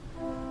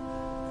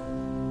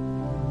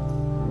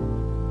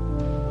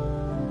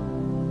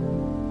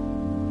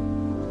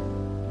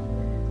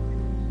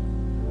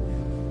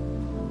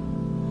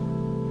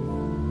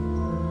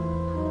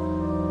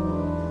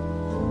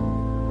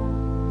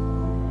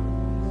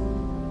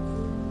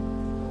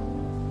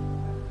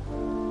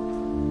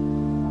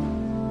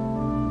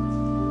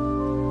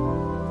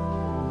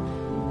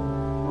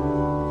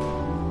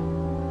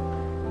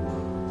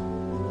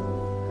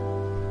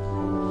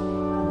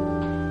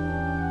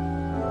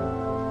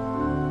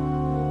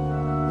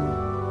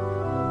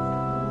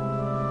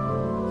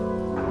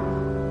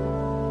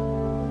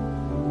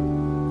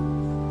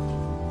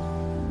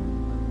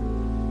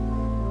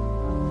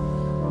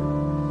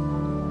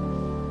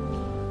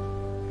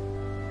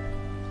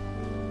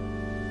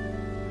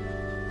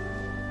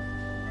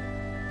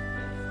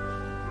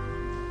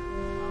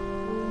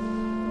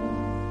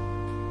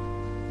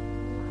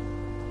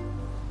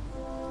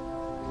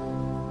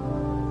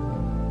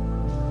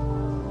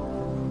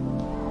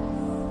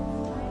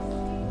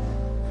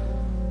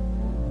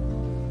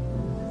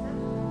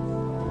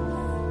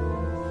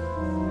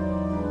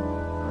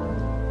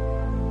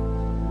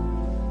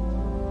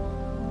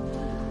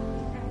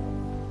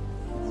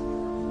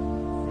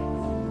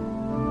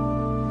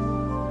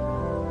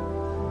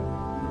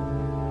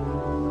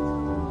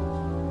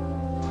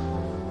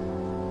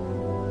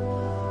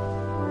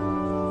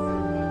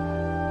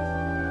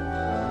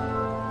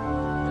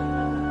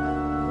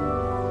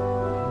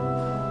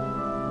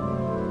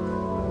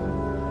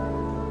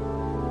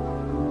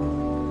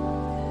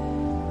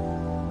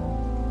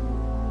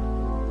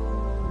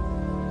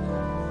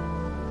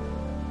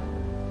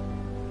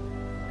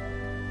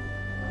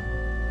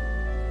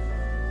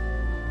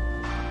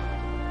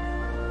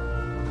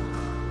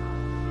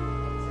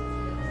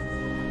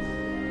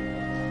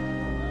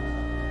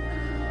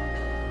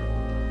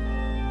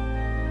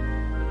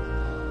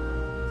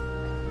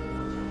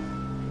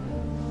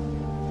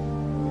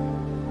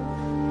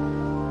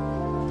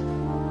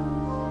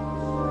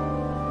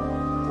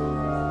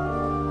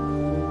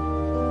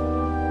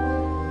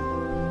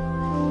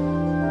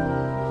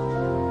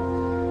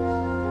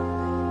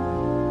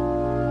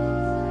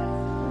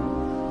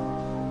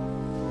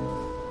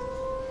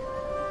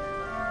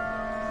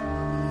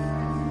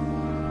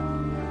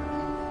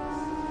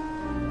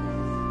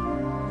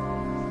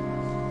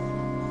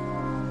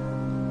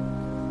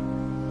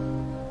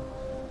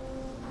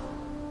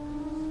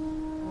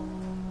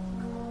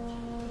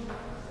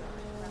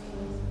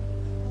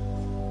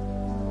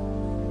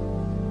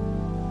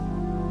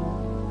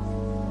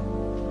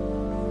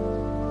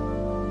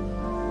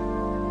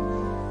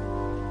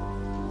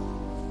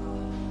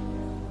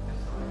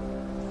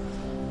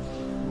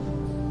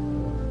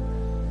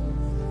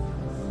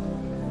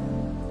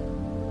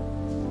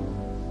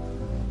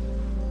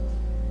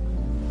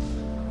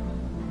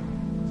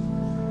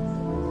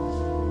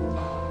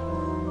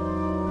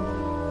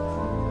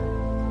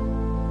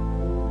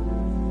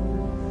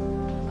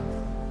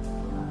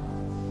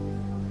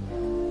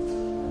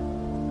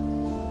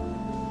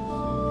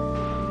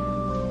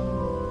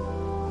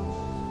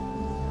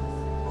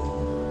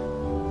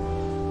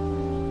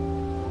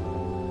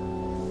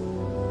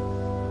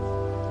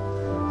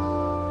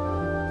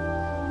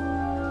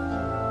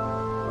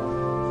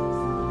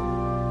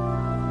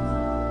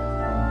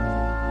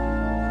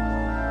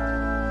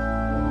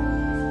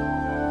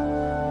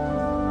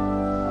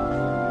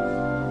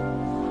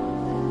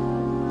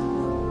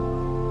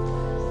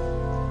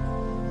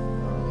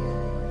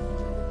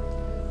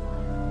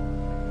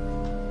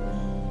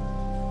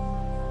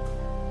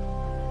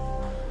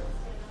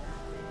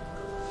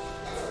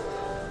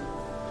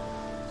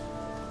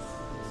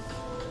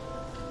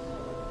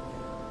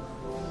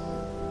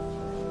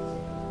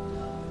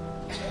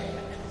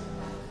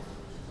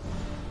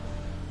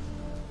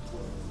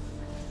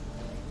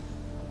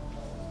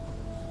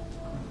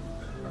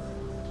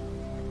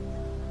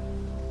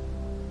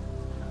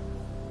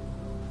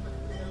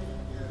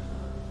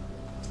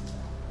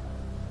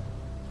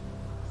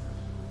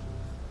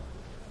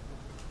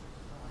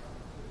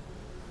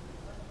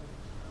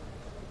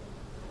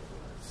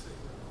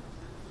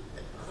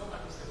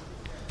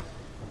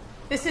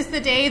This is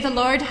the day the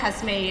Lord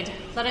has made.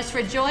 Let us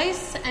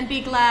rejoice and be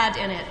glad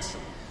in it.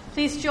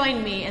 Please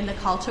join me in the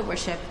call to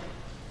worship.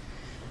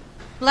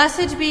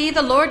 Blessed be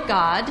the Lord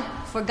God,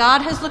 for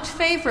God has looked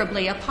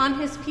favorably upon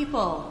his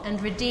people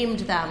and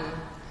redeemed them.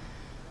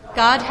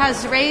 God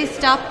has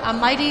raised up a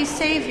mighty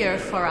Savior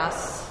for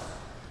us.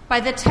 By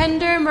the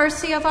tender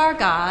mercy of our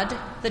God,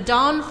 the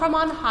dawn from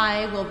on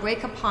high will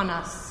break upon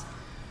us,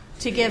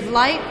 to give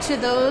light to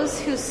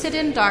those who sit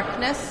in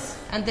darkness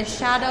and the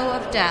shadow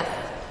of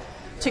death,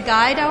 to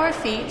guide our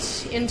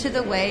feet into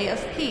the way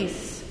of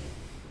peace.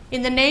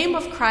 In the name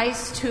of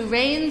Christ, who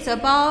reigns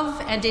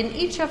above and in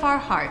each of our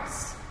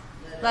hearts,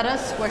 let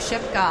us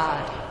worship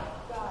God.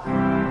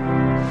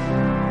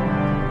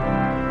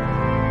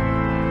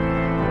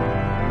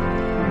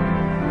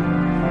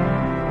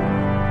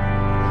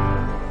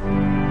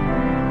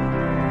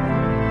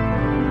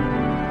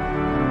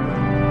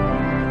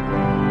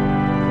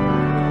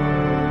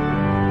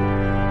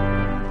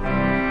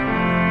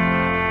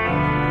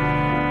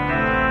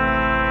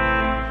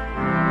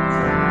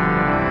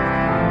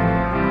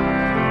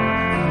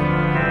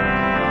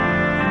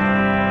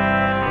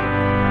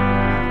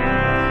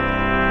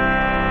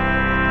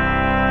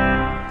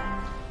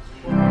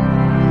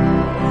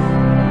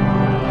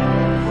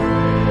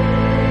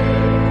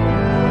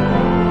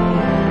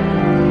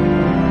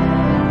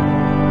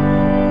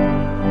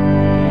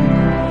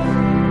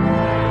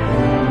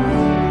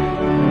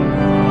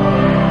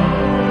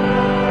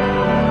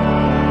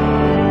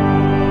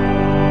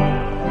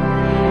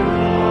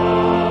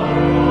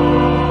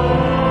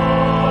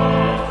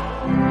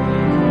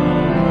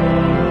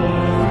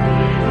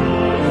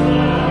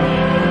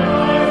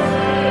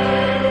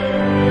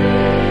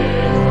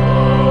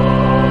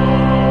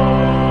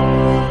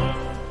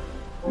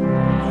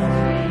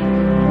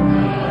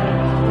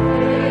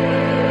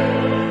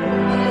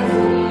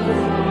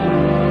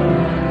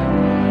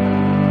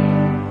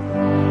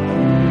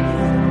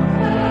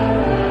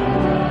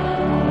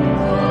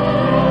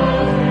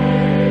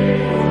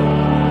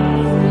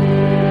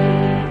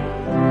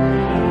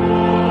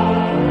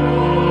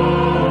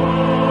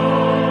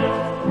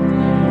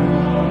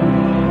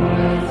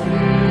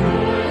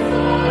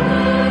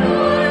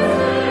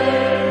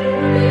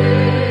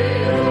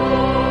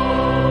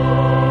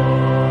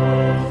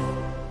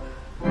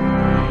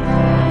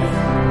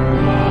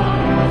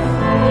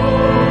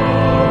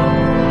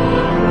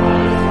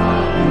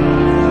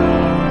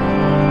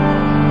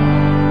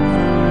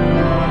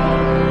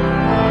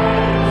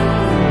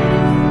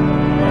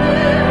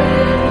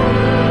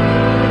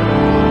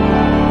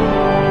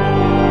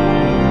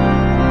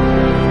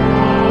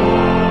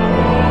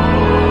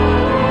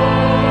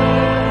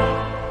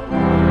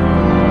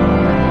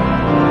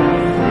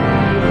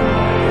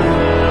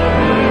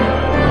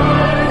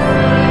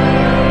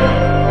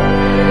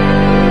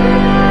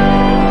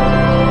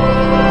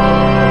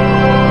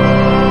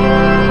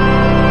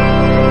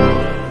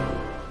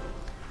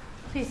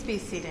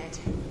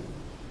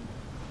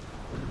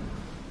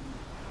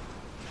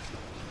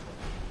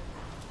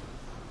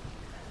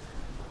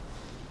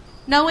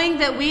 Knowing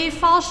that we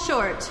fall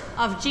short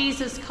of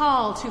Jesus'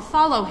 call to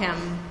follow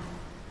him,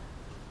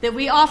 that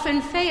we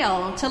often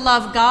fail to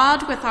love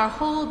God with our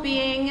whole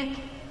being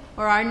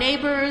or our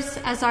neighbors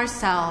as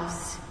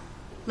ourselves,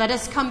 let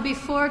us come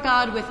before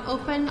God with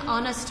open,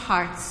 honest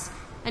hearts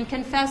and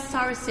confess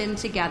our sin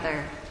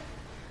together.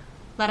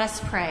 Let us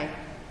pray.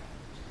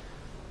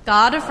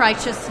 God of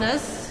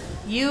righteousness,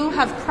 you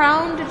have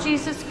crowned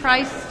Jesus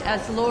Christ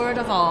as Lord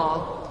of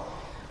all.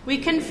 We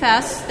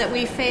confess that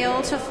we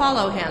fail to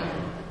follow him.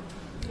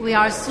 We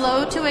are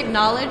slow to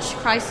acknowledge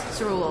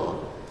Christ's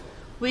rule.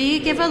 We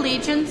give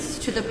allegiance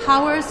to the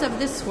powers of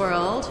this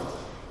world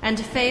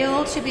and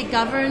fail to be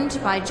governed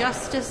by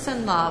justice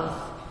and love.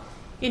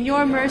 In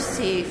your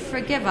mercy,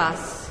 forgive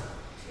us.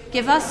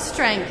 Give us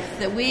strength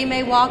that we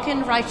may walk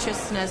in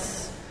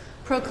righteousness,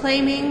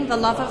 proclaiming the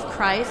love of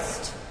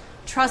Christ,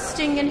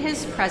 trusting in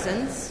his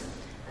presence,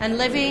 and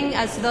living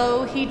as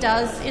though he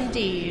does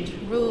indeed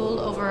rule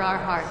over our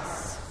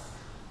hearts.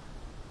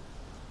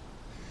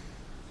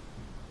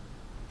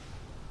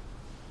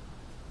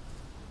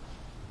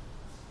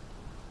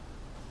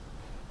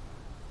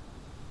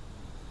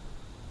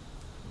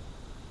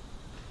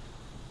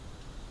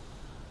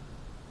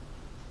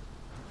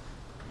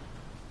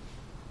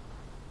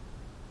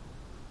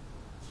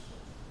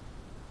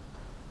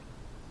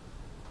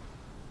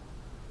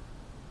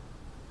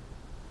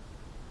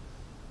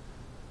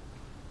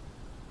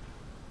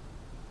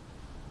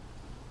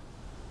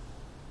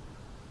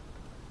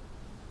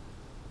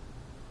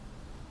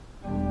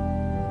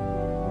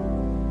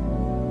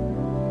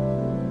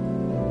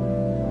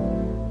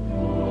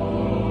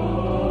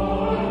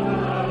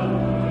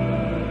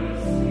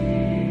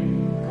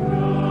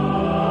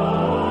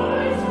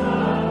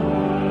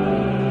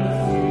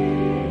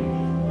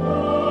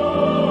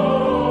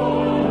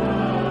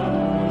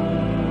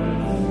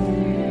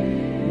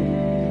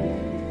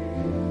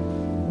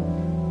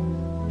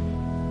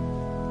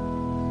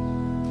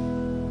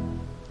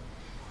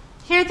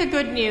 Hear the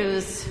good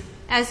news.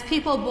 As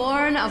people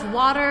born of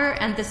water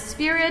and the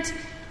Spirit,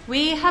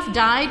 We have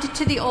died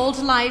to the old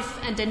life,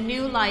 and a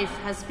new life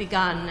has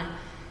begun.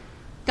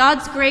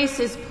 God's grace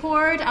is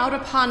poured out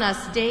upon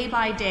us day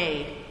by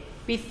day.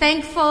 Be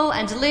thankful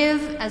and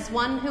live as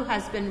one who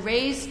has been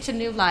raised to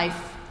new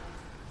life.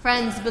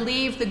 Friends,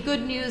 believe the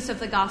good news of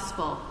the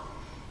gospel.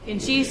 In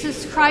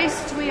Jesus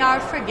Christ we are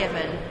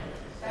forgiven.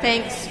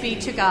 Thanks be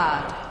to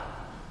God.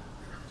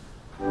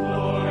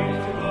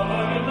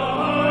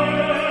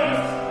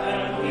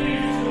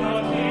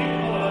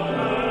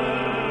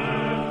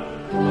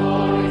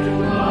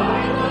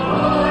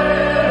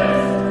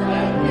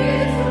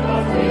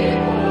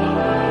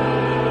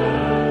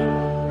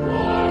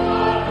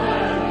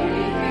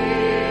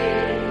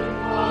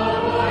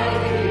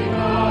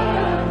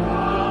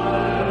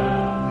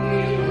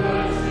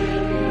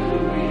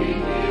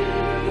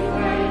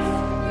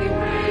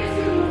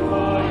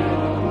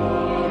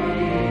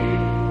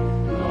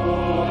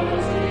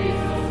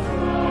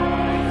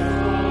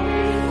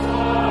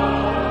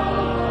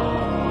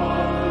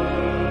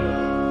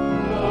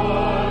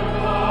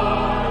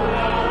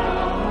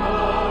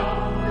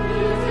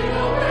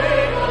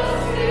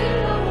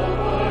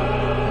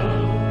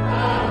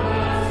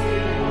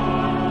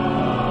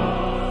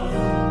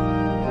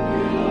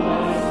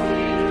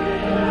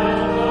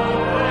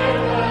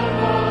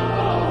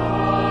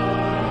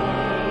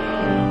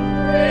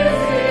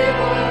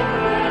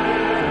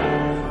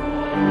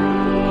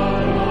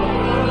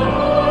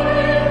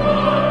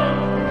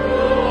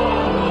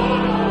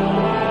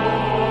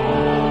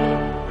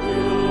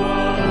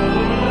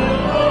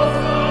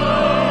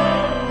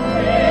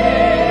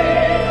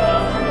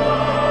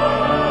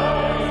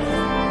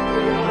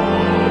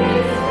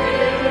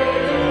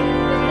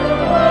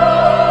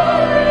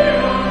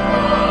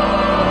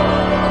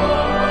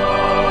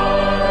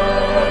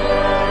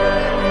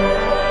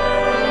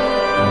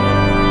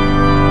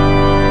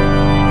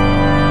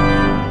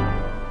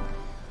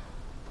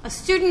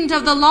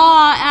 Of the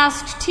law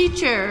asked,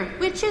 "Teacher,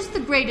 which is the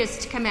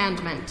greatest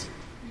commandment?"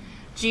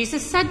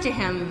 Jesus said to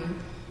him,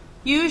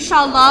 "You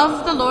shall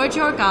love the Lord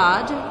your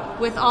God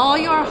with all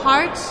your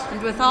heart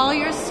and with all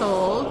your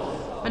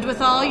soul and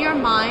with all your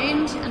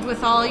mind and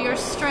with all your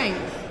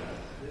strength.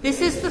 This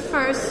is the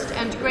first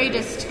and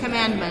greatest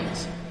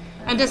commandment.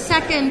 And a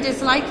second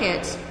is like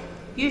it.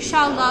 You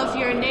shall love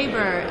your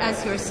neighbor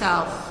as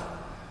yourself.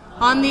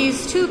 On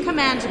these two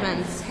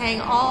commandments hang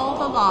all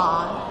the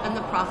law and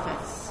the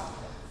prophets."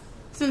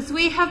 Since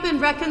we have been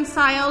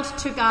reconciled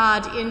to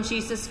God in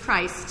Jesus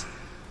Christ,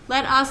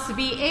 let us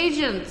be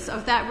agents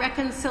of that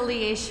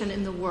reconciliation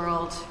in the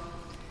world.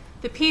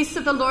 The peace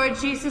of the Lord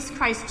Jesus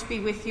Christ be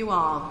with you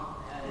all.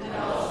 And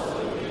also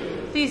with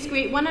you. Please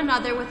greet one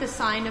another with the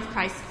sign of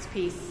Christ's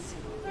peace.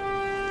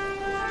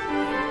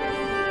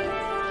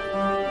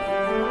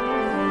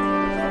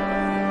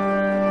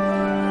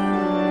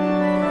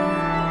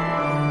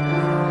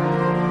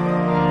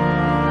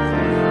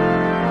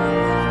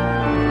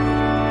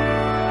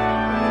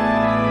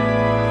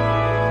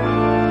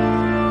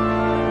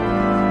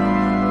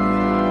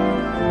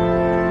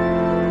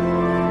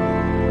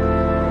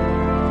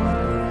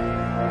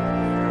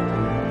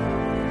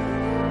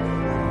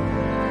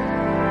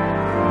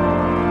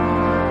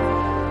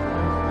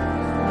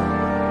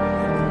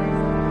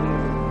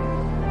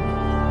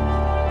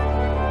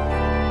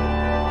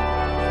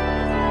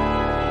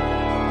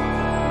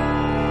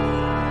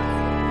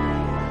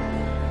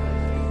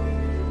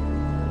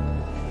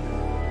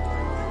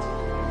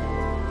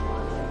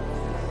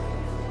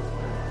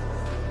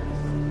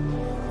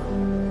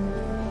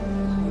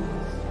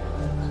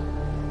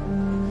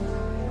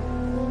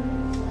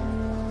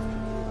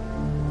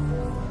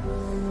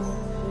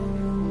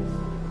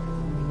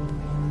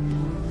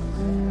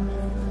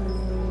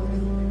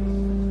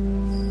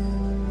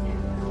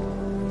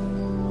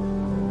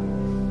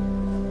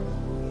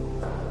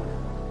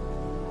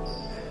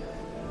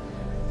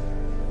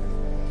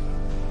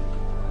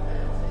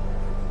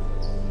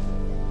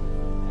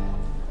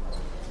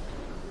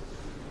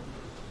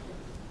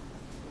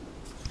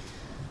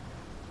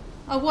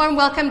 A warm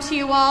welcome to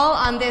you all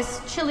on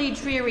this chilly,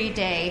 dreary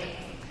day.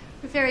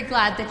 We're very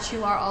glad that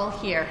you are all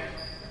here.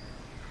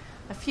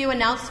 A few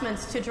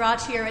announcements to draw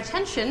to your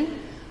attention.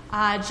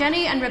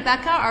 Jenny and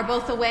Rebecca are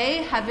both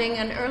away having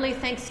an early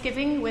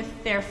Thanksgiving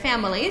with their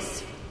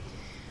families.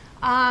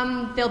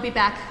 They'll be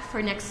back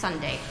for next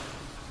Sunday.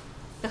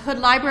 The Hood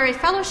Library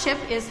Fellowship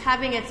is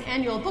having its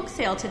annual book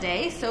sale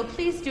today, so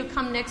please do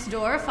come next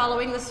door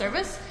following the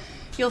service.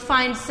 You'll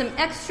find some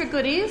extra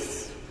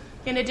goodies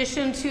in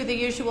addition to the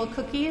usual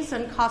cookies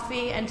and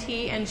coffee and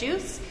tea and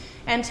juice,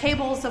 and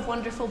tables of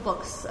wonderful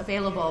books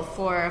available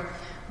for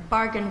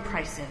bargain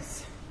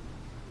prices.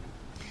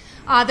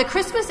 The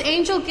Christmas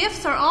angel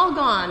gifts are all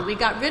gone. We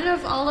got rid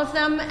of all of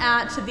them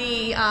at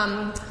the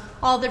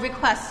all the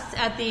requests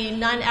at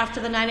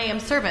after the 9 a.m.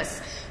 service.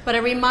 But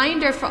a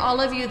reminder for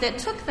all of you that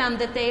took them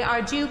that they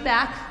are due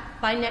back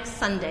by next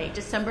Sunday,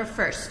 December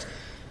 1st.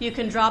 You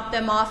can drop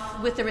them off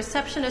with the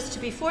receptionist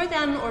before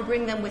then or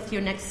bring them with you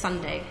next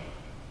Sunday.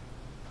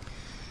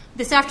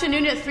 This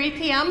afternoon at 3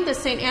 p.m., the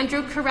St.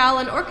 Andrew Chorale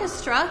and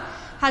Orchestra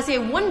has a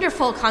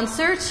wonderful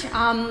concert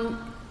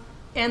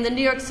And the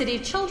New York City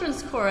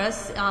Children's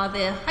Chorus,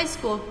 the high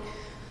school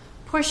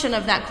portion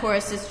of that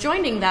chorus is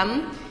joining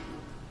them.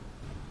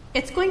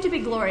 It's going to be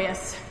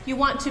glorious. You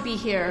want to be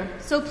here,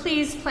 so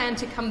please plan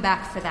to come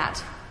back for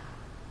that.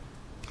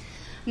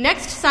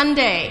 Next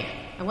Sunday,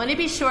 I want to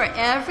be sure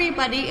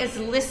everybody is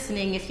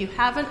listening if you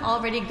haven't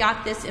already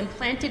got this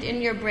implanted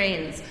in your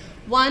brains.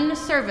 One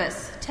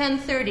service,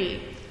 10:30.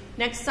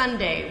 Next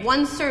Sunday,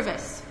 one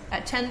service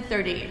at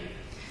 10:30.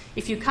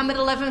 If you come at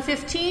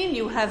 11:15,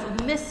 you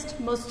have missed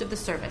most of the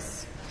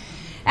service.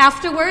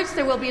 Afterwards,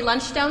 there will be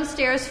lunch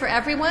downstairs for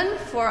everyone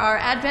for our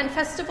Advent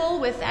Festival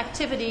with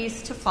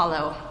activities to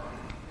follow.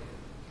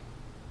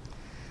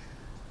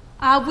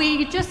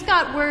 We just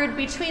got word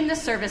between the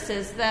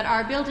services that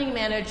our building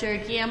manager,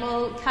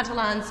 Guillermo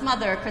Catalan's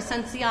mother,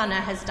 Crescenciana,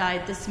 has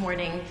died this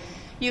morning.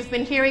 You've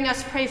been hearing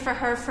us pray for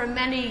her for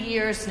many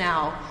years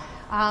now.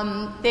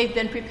 They've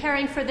been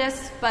preparing for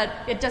this, but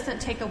it doesn't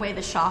take away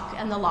the shock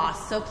and the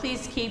loss. So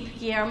please keep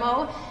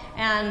Guillermo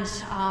and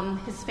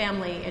his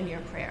family in your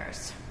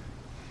prayers.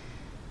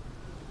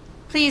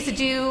 Please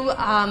do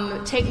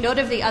take note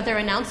of the other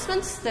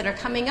announcements that are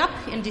coming up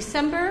in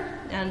December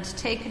and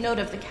take note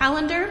of the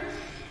calendar.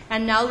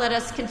 And now let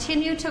us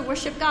continue to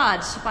worship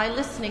God by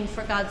listening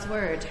for God's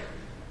word.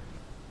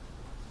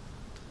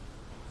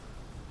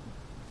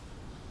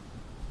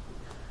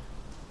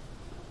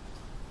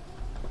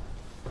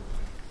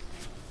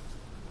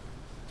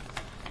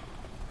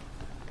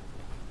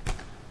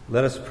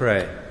 Let us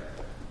pray.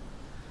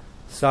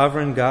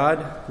 Sovereign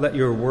God, let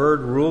your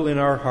word rule in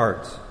our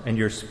hearts and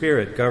your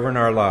spirit govern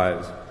our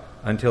lives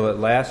until at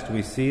last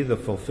we see the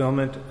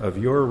fulfillment of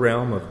your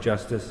realm of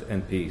justice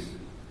and peace.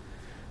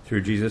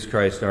 Through Jesus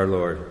Christ our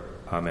Lord.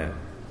 Amen.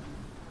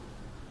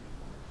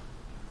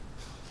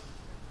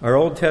 Our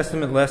Old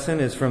Testament lesson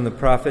is from the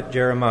prophet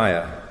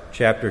Jeremiah,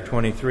 chapter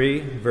 23,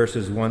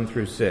 verses 1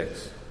 through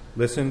 6.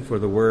 Listen for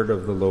the word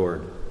of the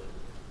Lord.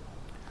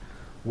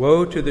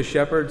 Woe to the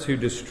shepherds who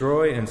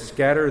destroy and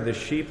scatter the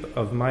sheep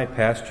of my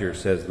pasture,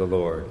 says the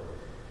Lord.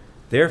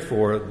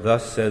 Therefore,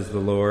 thus says the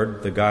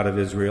Lord, the God of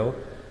Israel,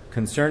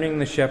 concerning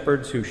the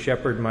shepherds who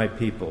shepherd my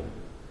people.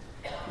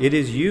 It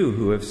is you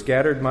who have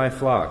scattered my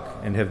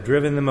flock and have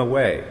driven them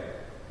away,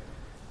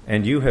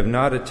 and you have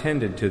not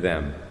attended to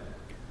them.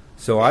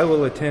 So I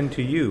will attend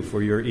to you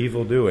for your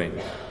evil doing,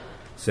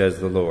 says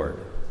the Lord.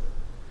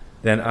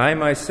 Then I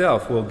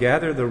myself will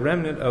gather the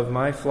remnant of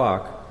my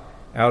flock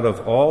out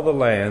of all the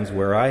lands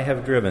where I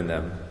have driven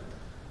them,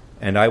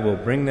 and I will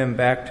bring them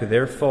back to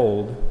their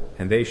fold,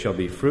 and they shall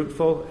be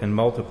fruitful and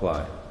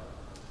multiply.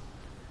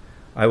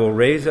 I will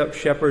raise up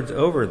shepherds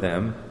over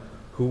them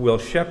who will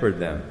shepherd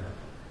them,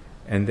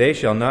 and they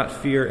shall not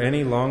fear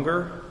any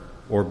longer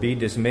or be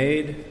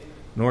dismayed,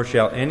 nor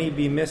shall any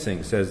be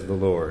missing, says the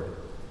Lord.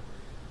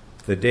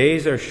 The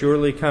days are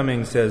surely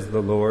coming, says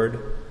the Lord,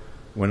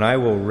 when I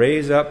will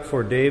raise up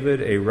for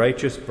David a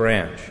righteous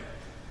branch,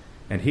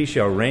 and he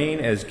shall reign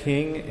as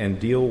king and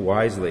deal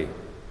wisely,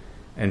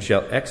 and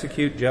shall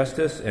execute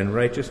justice and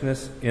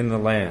righteousness in the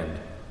land.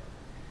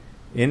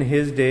 In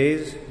his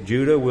days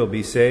Judah will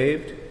be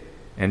saved,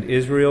 and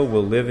Israel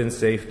will live in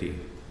safety.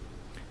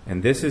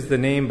 And this is the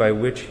name by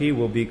which he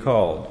will be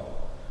called.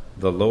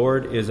 The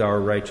Lord is our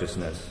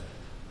righteousness.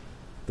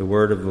 The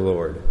word of the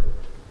Lord.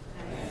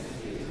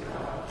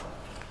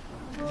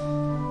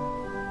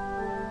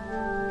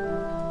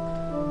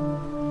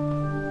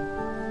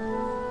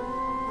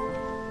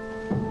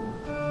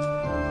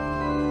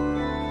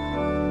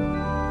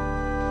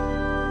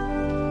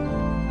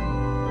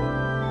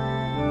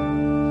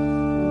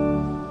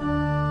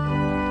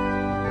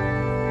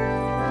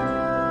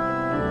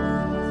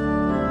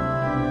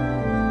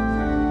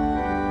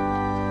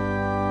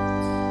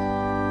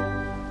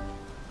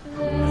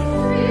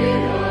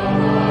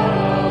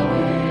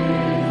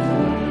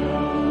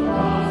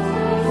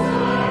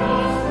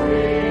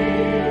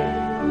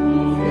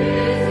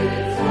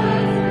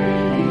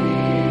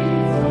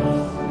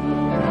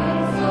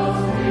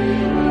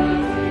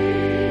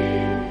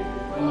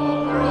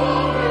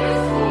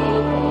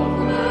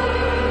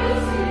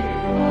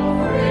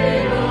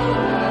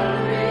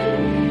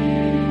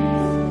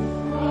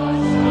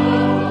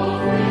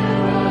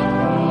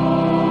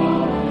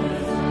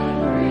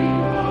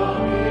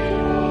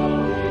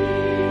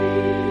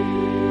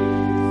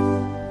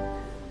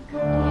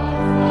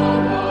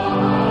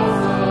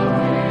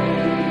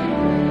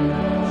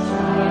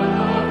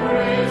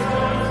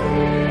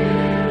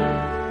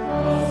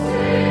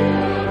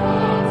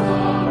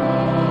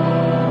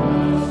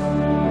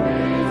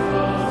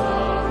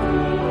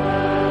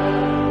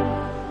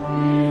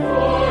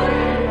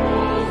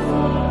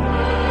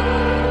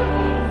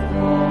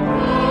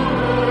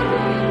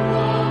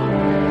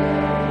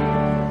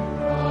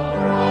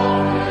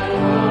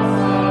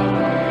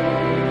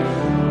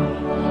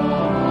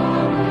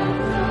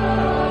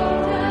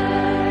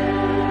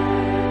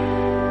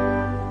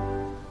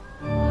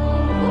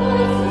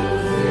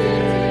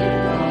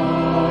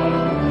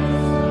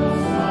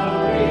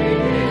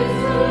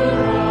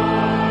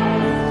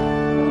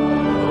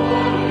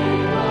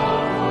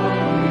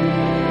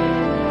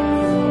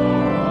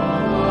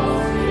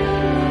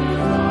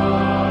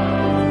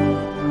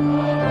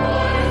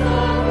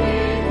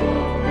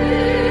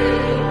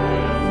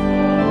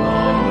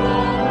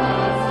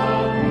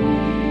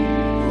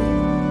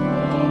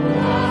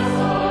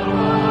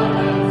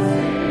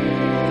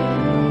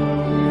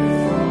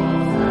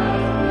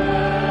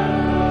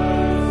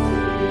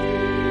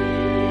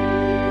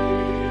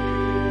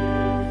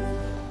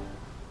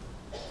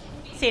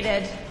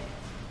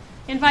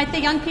 invite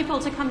the young people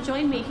to come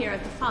join me here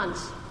at the front.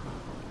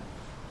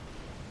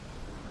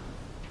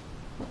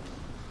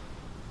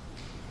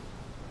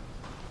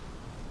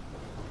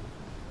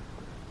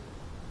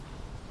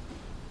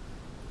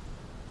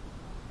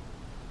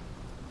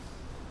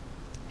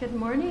 Good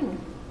morning.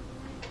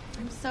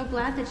 I'm so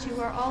glad that you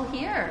are all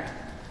here.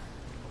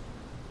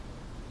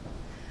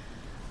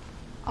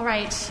 All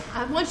right,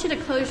 I want you to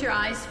close your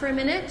eyes for a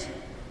minute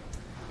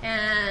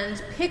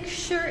and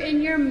picture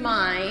in your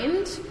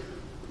mind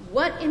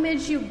what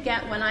image you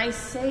get when I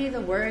say the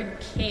word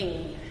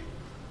king.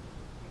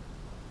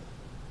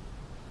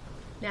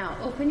 Now,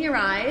 open your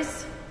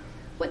eyes.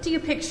 What do you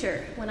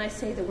picture when I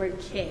say the word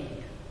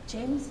king?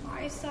 James?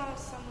 I saw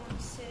someone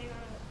sitting on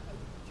a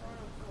throne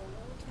of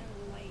gold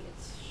and light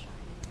is shining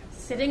everywhere.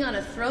 Sitting on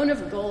a throne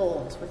of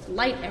gold with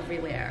light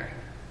everywhere.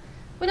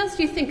 What else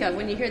do you think of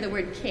when you hear the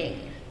word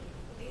king?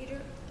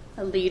 Leader.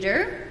 A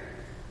leader.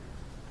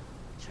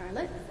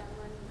 Charlotte? Someone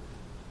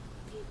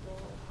people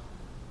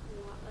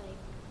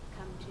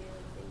come to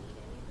if they need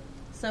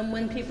anything.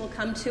 Someone people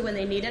come to when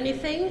they need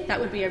anything. That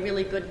would be a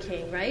really good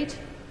king, right?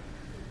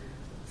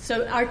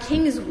 So our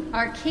kings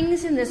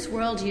in this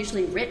world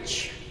usually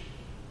rich.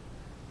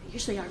 They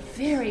usually are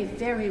very,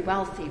 very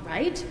wealthy,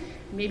 right?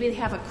 Maybe they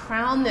have a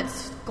crown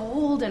that's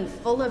gold and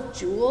full of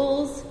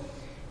jewels.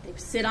 They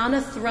sit on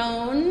a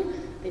throne.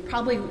 They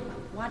probably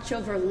watch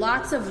over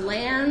lots of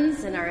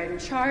lands and are in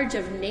charge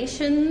of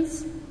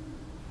nations.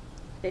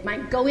 They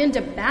might go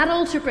into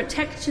battle to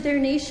protect their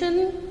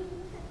nation.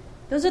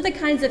 Those are the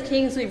kinds of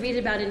kings we read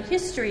about in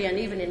history and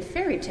even in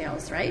fairy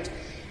tales, right?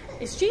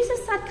 Is Jesus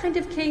that kind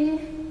of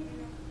king?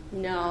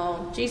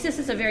 No, Jesus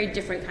is a very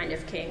different kind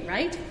of king,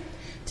 right?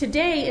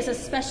 Today is a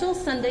special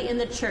Sunday in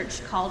the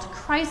church called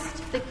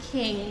Christ the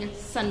King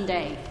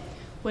Sunday,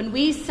 when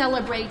we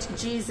celebrate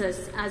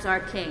Jesus as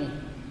our king.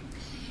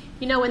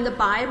 You know, in the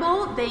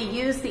Bible, they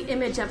use the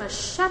image of a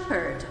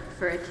shepherd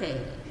for a king.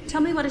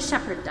 Tell me what a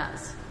shepherd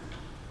does.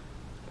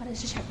 What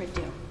does a shepherd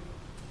do?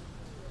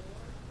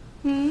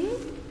 He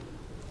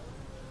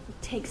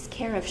takes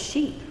care of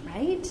sheep,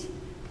 right?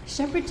 A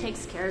shepherd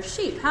takes care of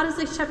sheep. How does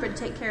a shepherd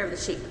take care of the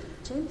sheep?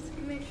 James?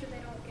 You make sure they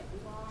don't get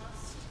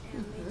lost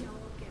and they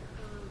don't get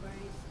hurt by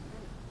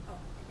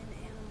an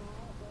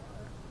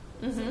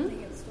animal or something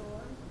gets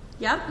stolen.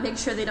 Yep, make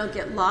sure they don't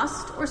get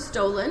lost or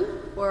stolen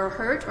or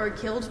hurt or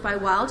killed by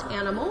wild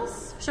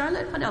animals.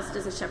 Charlotte, what else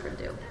does a shepherd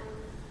do? It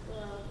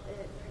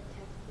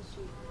protects the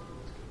sheep.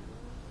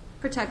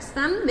 Protects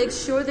them,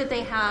 makes sure that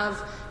they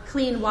have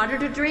clean water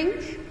to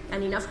drink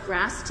and enough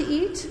grass to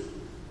eat.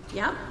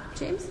 Yep,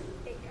 James?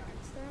 It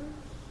guards them.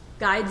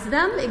 Guides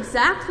them,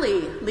 exactly.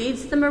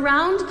 Leads them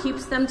around,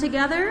 keeps them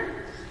together.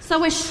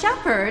 So a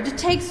shepherd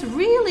takes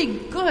really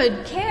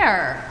good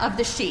care of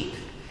the sheep.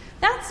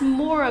 That's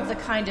more of the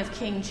kind of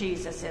king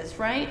Jesus is,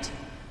 right?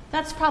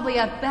 That's probably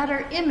a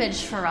better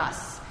image for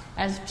us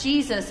as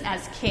Jesus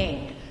as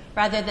king,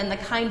 rather than the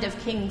kind of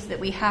kings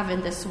that we have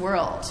in this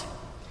world.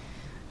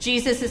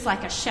 Jesus is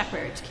like a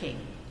shepherd king,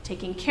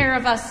 taking care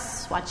of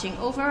us, watching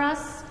over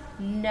us,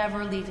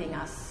 never leaving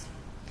us.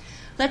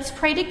 Let's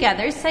pray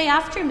together. Say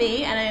after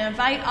me, and I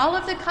invite all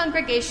of the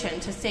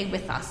congregation to say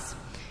with us.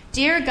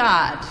 Dear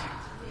God,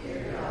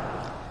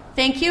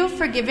 thank you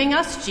for giving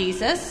us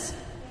Jesus.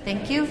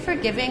 Thank you for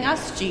giving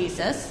us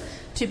Jesus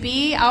to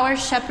be our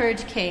shepherd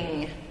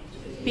king.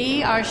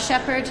 Be our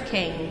shepherd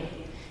king.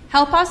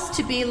 Help us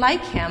to be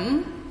like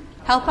him.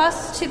 Help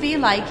us to be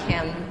like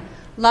him,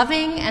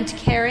 loving and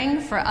caring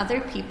for other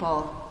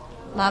people.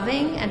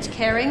 Loving and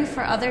caring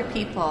for other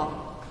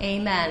people.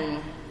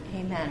 Amen.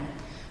 Amen.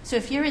 So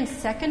if you're in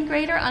second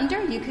grade or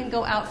under, you can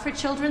go out for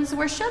children's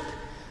worship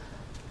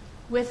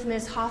with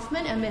Ms.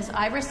 Hoffman and Ms.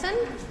 Iverson,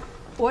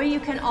 or you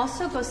can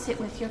also go sit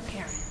with your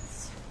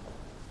parents.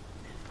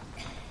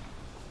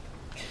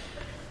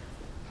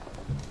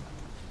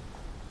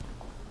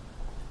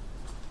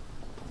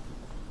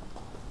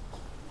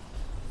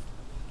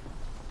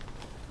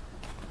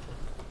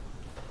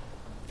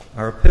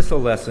 Our epistle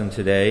lesson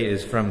today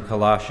is from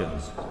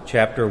Colossians,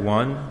 chapter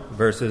 1,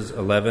 verses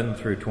 11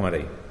 through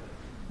 20.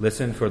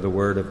 Listen for the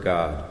word of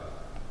God.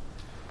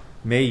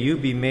 May you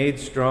be made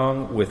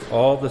strong with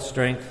all the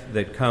strength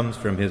that comes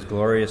from his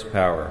glorious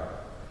power,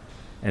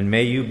 and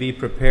may you be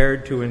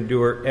prepared to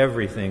endure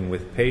everything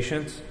with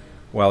patience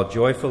while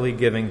joyfully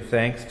giving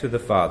thanks to the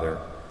Father,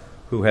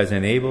 who has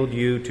enabled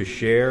you to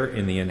share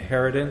in the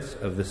inheritance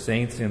of the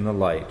saints in the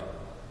light.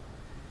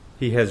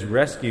 He has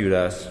rescued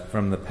us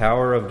from the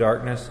power of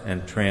darkness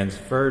and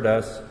transferred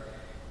us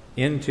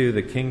into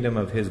the kingdom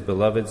of his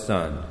beloved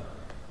Son,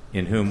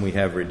 in whom we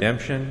have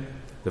redemption,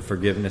 the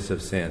forgiveness of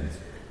sins.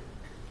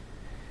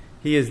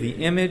 He is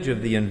the image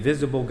of the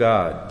invisible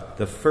God,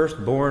 the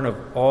firstborn of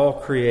all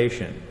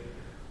creation.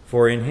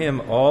 For in him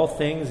all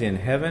things in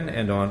heaven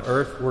and on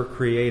earth were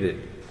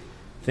created,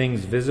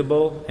 things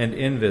visible and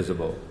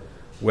invisible,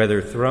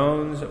 whether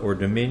thrones or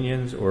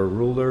dominions or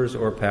rulers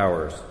or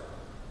powers.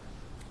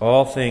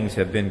 All things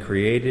have been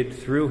created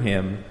through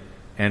him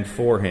and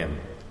for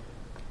him.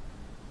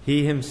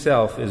 He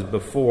himself is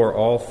before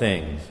all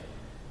things,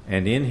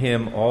 and in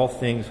him all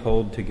things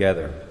hold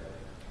together.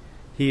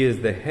 He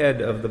is the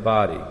head of the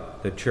body,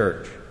 the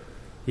church.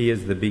 He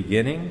is the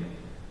beginning,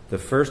 the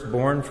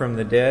firstborn from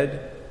the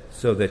dead,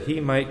 so that he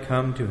might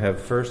come to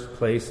have first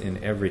place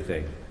in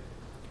everything.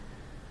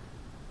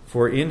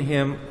 For in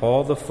him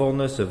all the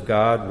fullness of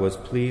God was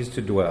pleased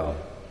to dwell,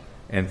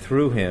 and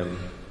through him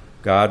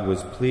God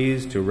was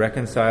pleased to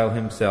reconcile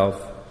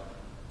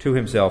to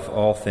himself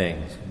all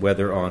things,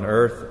 whether on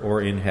earth or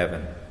in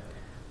heaven,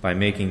 by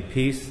making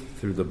peace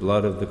through the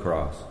blood of the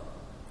cross.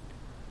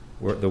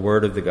 The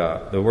word of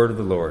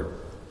the Lord.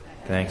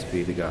 Thanks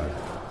be to God.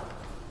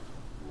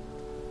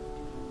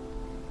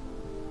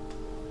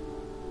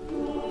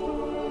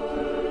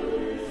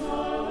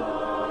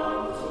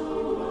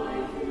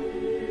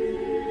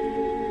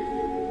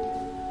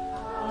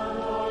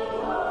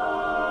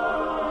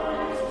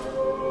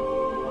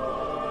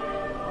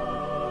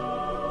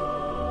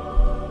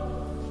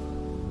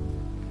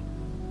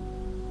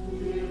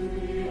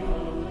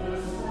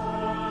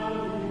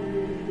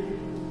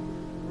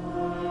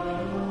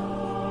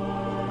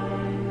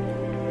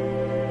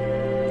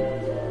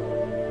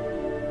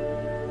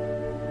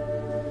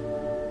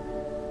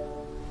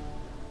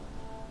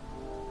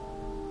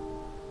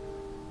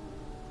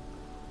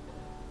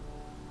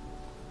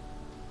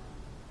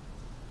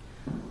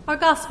 Our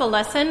gospel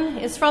lesson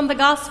is from the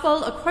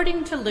Gospel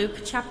according to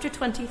Luke chapter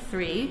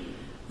 23,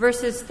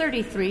 verses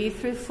 33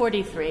 through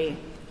 43.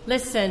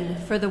 Listen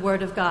for the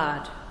word of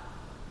God.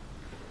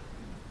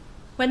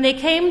 When they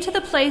came to the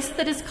place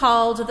that is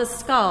called the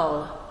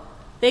Skull,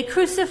 they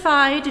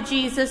crucified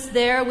Jesus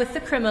there with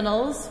the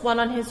criminals, one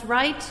on his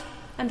right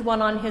and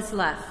one on his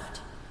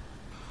left.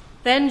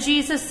 Then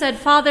Jesus said,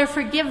 "Father,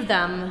 forgive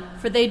them,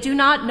 for they do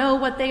not know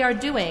what they are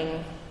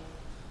doing."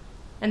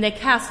 And they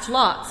cast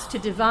lots to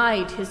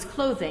divide his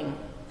clothing.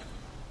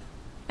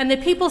 And the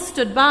people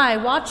stood by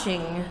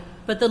watching,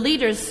 but the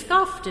leaders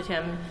scoffed at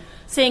him,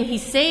 saying, "He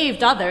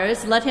saved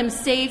others, let him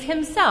save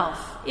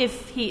himself,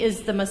 if he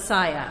is the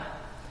Messiah,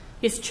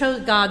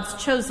 God's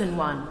chosen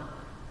one."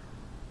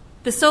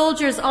 The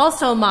soldiers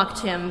also mocked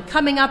him,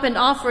 coming up and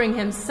offering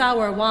him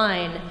sour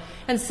wine,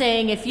 and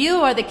saying, "If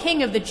you are the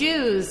king of the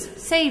Jews,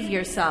 save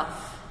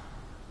yourself."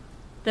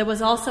 There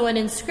was also an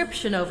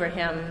inscription over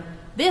him,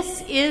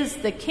 "This is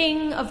the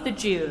King of the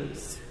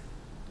Jews."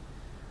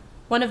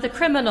 One of the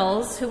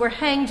criminals who were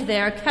hanged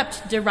there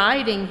kept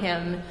deriding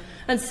him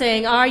and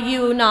saying, "Are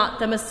you not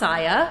the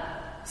Messiah?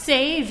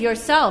 Save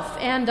yourself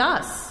and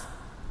us."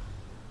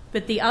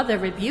 But the other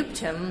rebuked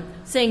him,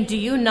 saying, "Do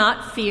you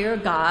not fear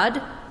God,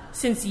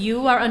 since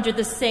you are under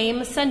the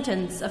same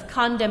sentence of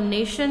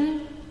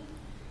condemnation?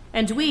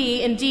 And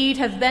we indeed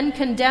have been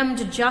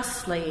condemned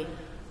justly,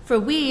 for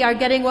we are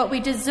getting what we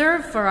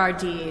deserve for our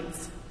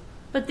deeds.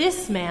 But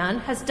this man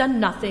has done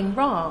nothing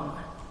wrong."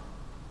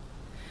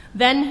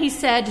 Then he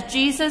said,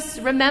 "Jesus,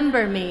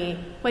 remember me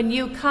when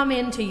you come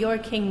into your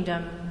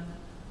kingdom."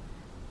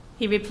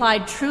 He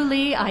replied,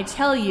 "Truly, I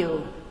tell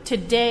you,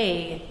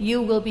 today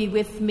you will be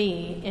with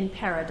me in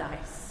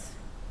paradise."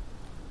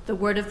 The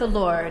word of the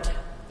Lord.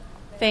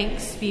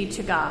 Thanks be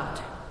to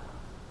God.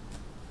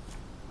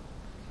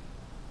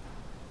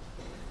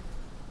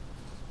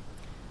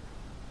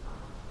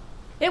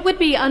 It would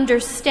be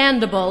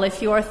understandable if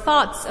your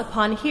thoughts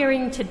upon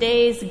hearing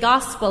today's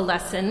gospel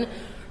lesson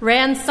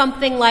ran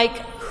something like,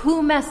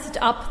 "Who messed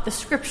up the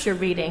scripture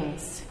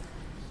readings?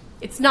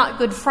 It's not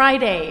Good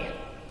Friday.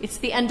 It's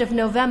the end of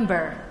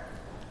November.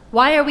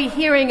 Why are we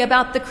hearing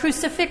about the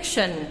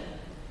crucifixion?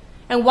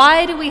 And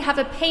why do we have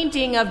a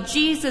painting of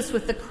Jesus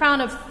with the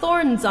crown of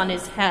thorns on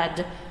his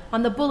head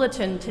on the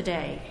bulletin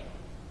today?"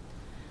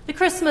 The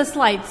Christmas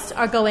lights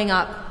are going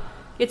up.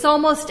 It's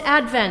almost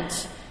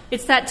Advent.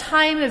 It's that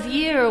time of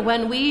year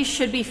when we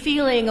should be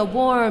feeling a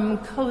warm,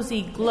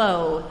 cozy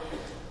glow,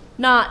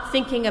 not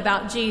thinking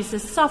about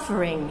Jesus'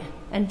 suffering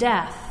and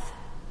death.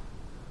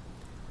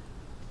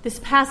 This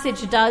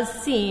passage does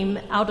seem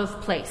out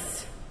of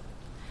place.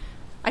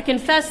 I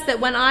confess that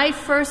when I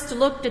first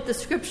looked at the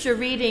scripture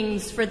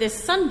readings for this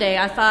Sunday,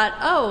 I thought,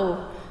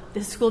 "Oh,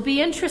 this will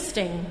be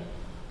interesting."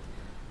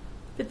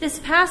 But this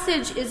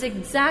passage is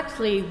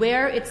exactly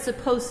where it's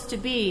supposed to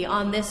be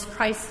on this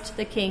Christ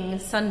the King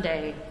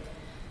Sunday,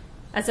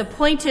 as a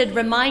pointed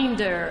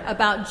reminder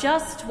about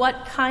just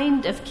what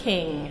kind of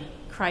king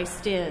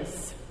Christ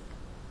is.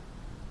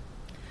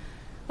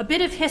 A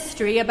bit of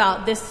history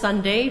about this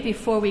Sunday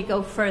before we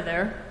go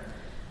further.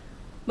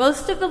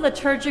 Most of the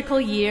liturgical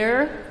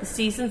year, the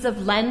seasons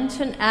of Lent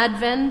and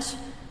Advent,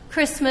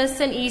 Christmas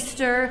and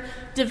Easter,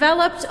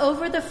 developed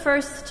over the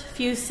first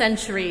few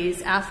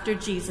centuries after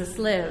Jesus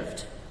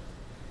lived.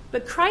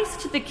 But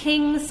Christ the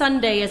King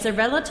Sunday is a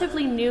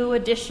relatively new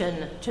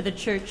addition to the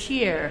church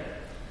year.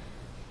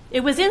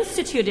 It was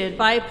instituted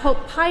by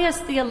Pope Pius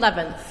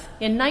XI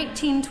in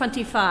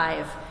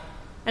 1925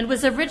 and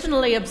was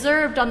originally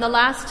observed on the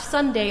last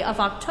Sunday of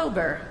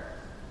October.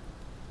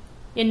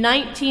 In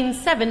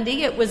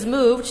 1970, it was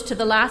moved to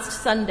the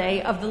last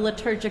Sunday of the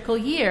liturgical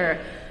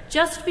year,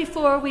 just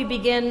before we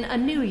begin a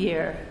new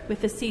year with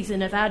the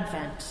season of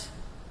Advent.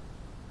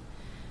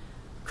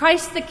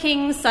 Christ the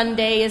King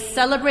Sunday is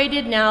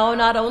celebrated now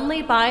not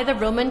only by the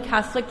Roman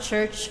Catholic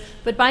Church,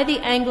 but by the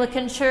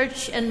Anglican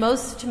Church and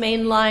most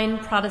mainline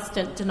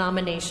Protestant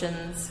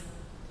denominations.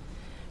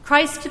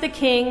 Christ the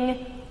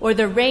King, or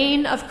the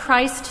Reign of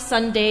Christ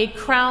Sunday,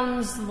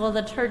 crowns the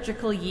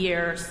liturgical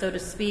year, so to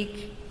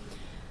speak.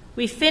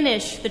 We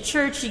finish the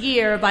church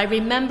year by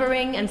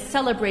remembering and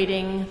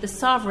celebrating the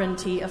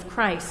sovereignty of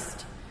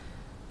Christ,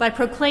 by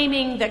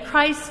proclaiming that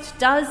Christ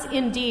does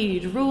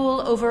indeed rule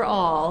over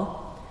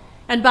all,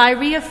 and by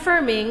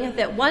reaffirming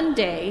that one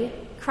day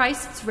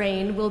Christ's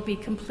reign will be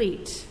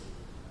complete.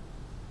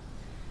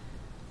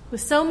 With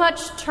so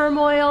much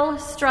turmoil,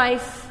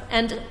 strife,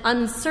 and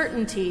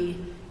uncertainty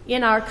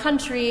in our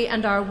country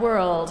and our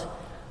world,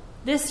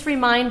 this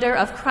reminder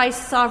of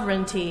Christ's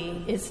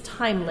sovereignty is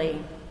timely.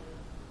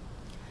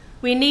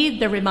 We need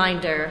the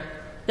reminder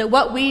that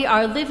what we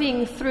are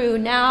living through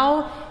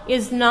now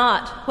is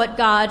not what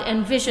God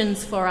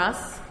envisions for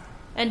us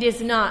and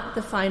is not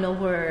the final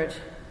word.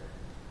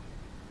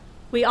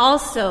 We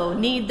also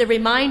need the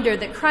reminder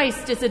that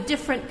Christ is a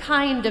different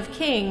kind of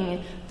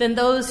king than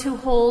those who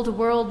hold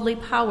worldly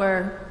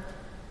power,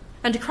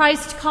 and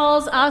Christ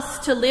calls us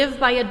to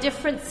live by a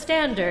different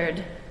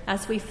standard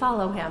as we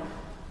follow him.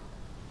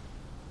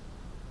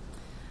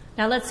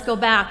 Now let's go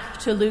back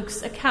to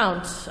Luke's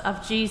account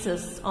of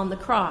Jesus on the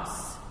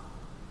cross.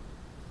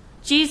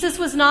 Jesus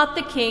was not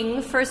the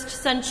king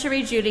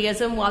first-century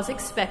Judaism was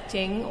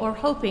expecting or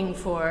hoping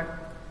for.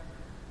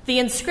 The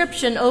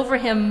inscription over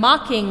him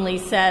mockingly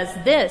says,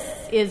 "This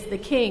is the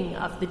King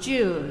of the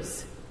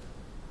Jews."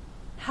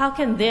 How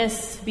can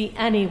this be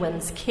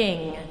anyone's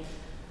king,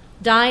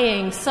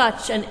 dying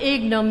such an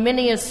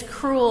ignominious,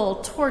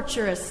 cruel,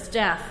 torturous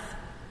death?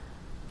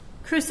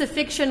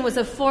 Crucifixion was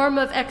a form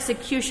of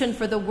execution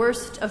for the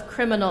worst of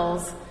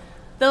criminals,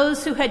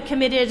 those who had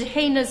committed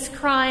heinous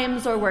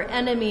crimes or were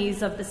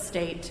enemies of the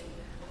state.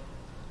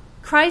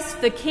 Christ,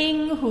 the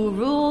King who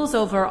rules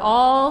over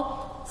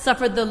all,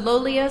 suffered the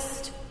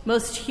lowliest,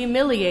 most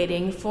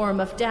humiliating form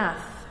of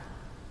death.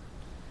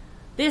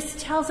 This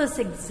tells us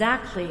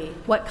exactly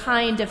what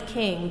kind of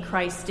king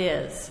Christ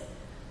is,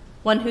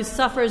 one who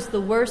suffers the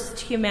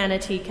worst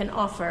humanity can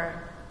offer,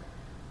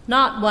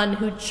 not one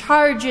who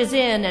charges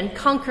in and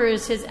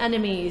conquers his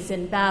enemies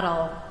in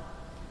battle.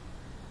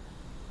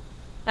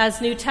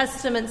 As New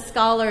Testament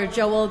scholar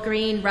Joel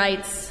Green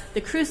writes,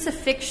 the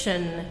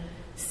crucifixion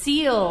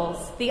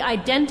seals the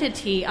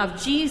identity of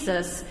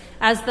Jesus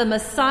as the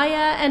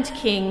Messiah and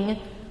King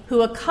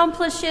who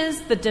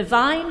accomplishes the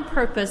divine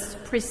purpose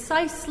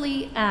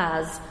precisely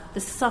as the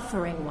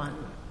suffering one.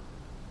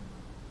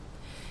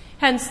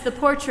 Hence the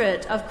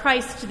portrait of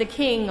Christ the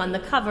King on the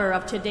cover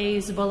of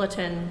today's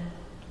bulletin.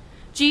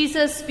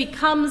 Jesus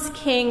becomes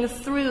king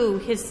through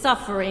his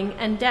suffering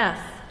and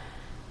death.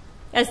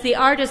 As the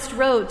artist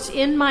wrote,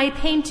 "In my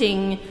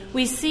painting,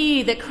 we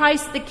see that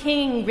Christ the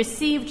King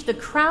received the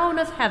crown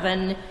of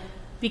heaven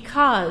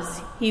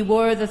because he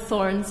wore the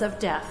thorns of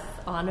death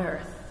on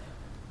earth."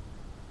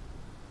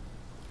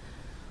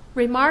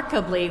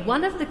 Remarkably,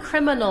 one of the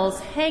criminals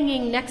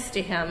hanging next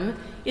to him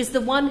is the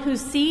one who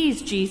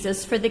sees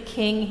Jesus for the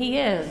king he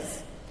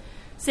is,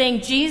 saying,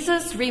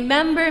 "Jesus,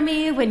 remember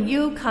me when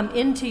you come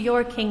into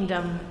your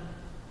kingdom."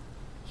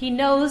 He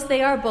knows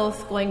they are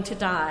both going to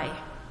die.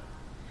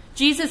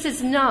 Jesus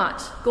is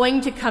not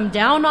going to come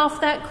down off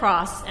that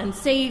cross and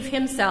save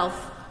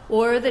himself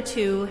or the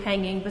two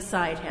hanging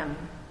beside him.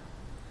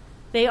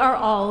 They are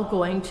all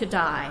going to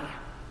die.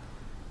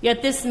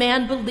 Yet this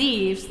man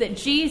believes that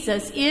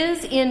Jesus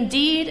is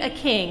indeed a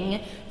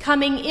king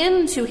coming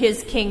into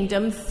his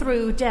kingdom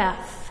through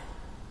death.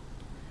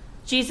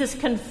 Jesus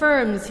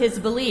confirms his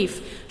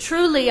belief.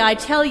 "Truly, I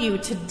tell you,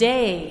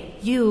 today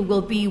you will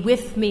be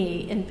with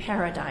me in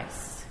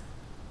paradise."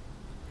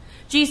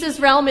 Jesus'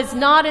 realm is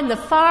not in the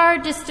far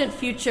distant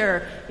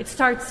future. It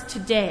starts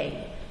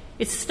today.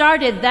 It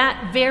started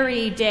that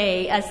very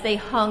day as they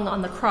hung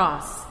on the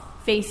cross,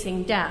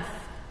 facing death.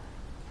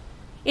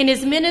 In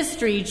his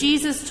ministry,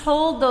 Jesus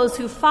told those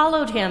who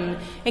followed him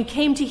and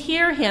came to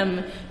hear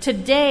him,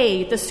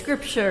 "Today the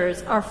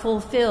scriptures are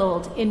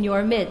fulfilled in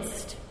your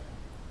midst."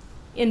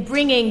 In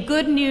bringing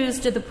good news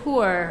to the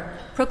poor,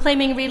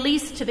 proclaiming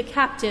release to the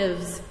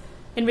captives,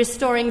 in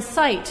restoring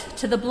sight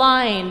to the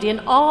blind, in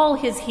all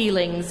his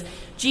healings,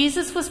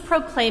 Jesus was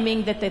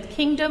proclaiming that the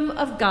kingdom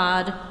of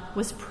God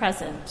was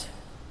present.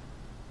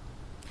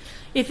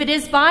 "If it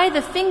is by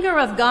the finger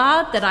of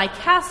God that I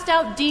cast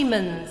out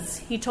demons,"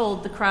 he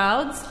told the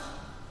crowds,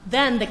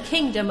 "then the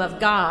kingdom of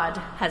God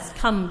has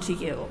come to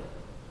you."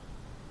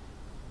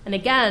 And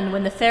again,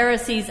 when the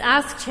Pharisees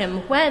asked him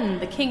when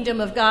the kingdom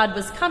of God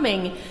was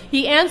coming,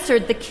 he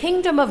answered, "The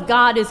kingdom of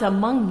God is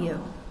among you."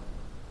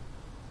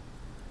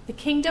 The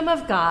kingdom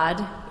of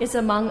God is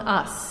among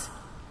us,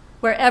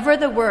 wherever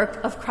the work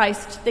of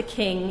Christ the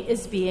King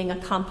is being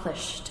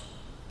accomplished,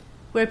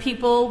 where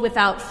people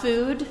without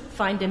food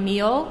find a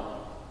meal,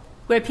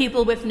 where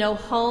people with no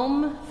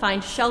home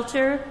find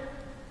shelter,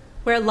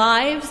 where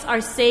lives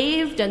are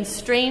saved and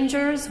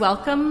strangers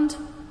welcomed,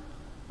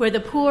 where the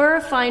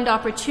poor find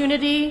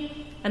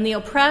opportunity and the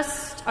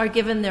oppressed are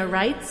given their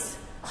rights,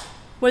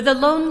 where the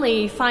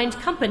lonely find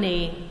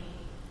company,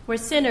 where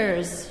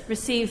sinners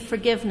receive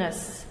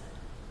forgiveness.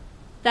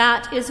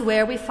 That is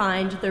where we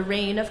find the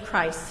reign of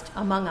Christ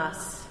among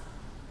us.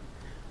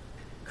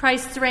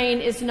 Christ's reign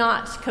is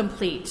not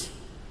complete.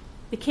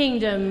 The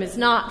kingdom is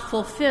not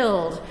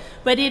fulfilled,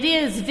 but it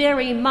is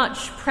very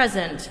much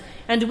present,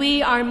 and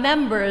we are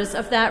members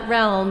of that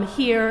realm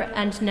here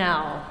and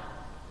now.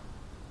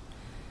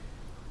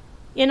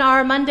 In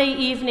our Monday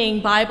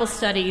evening Bible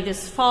study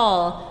this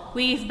fall,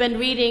 we've been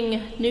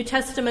reading New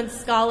Testament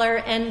scholar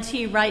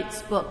N.T.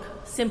 Wright's book,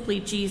 Simply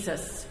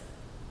Jesus.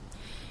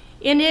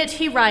 In it,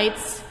 he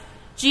writes,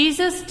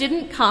 Jesus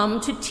didn't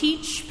come to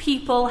teach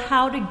people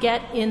how to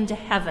get into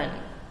heaven.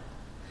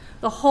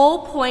 The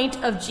whole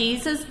point of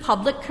Jesus'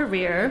 public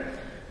career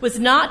was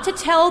not to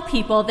tell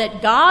people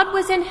that God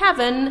was in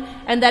heaven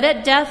and that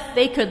at death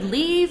they could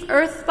leave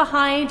earth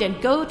behind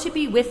and go to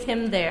be with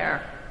him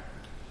there.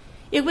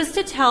 It was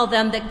to tell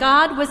them that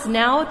God was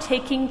now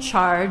taking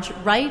charge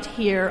right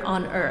here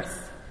on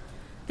earth,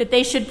 that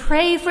they should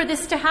pray for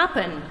this to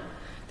happen,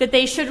 that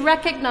they should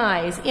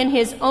recognize in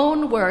his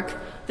own work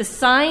the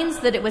signs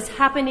that it was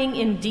happening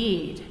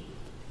indeed,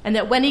 and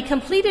that when he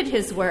completed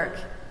his work,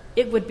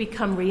 it would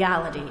become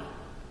reality.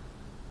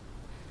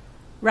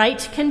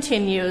 Wright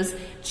continues,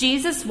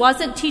 Jesus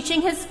wasn't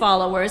teaching his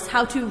followers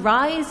how to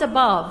rise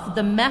above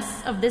the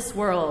mess of this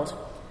world.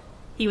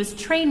 He was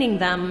training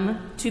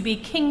them to be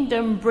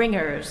kingdom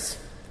bringers.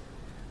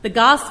 The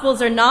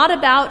Gospels are not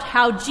about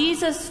how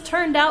Jesus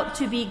turned out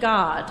to be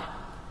God.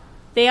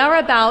 They are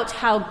about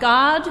how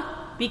God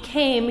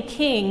became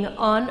king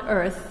on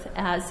earth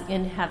as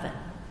in heaven.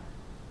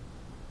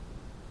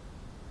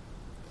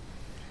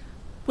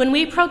 When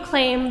we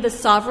proclaim the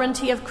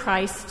sovereignty of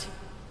Christ,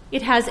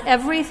 it has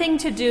everything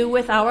to do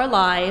with our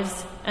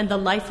lives and the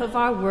life of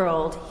our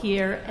world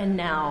here and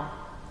now,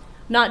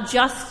 not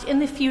just in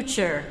the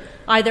future,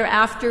 either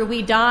after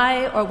we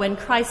die or when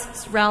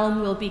Christ's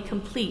realm will be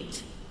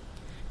complete.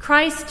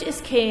 Christ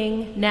is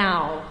king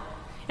now,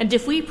 and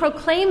if we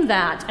proclaim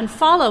that and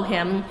follow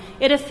him,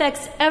 it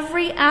affects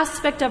every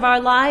aspect of our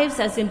lives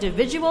as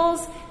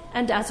individuals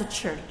and as a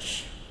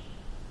church.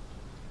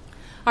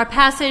 Our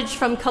passage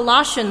from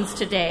Colossians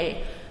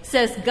today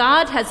says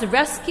God has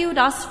rescued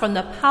us from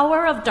the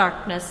power of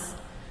darkness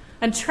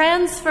and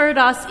transferred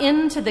us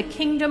into the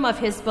kingdom of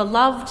his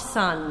beloved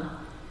Son,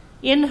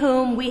 in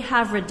whom we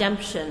have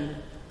redemption,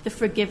 the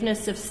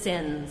forgiveness of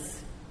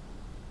sins.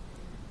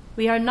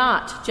 We are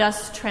not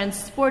just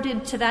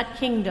transported to that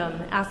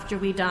kingdom after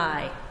we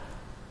die.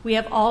 We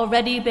have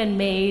already been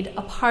made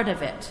a part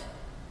of it.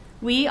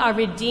 We are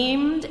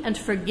redeemed and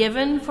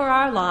forgiven for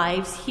our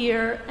lives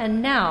here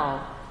and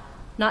now,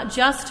 not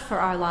just for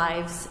our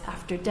lives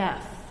after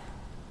death.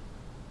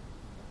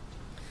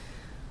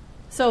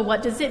 So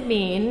what does it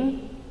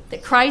mean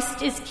that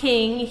Christ is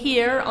king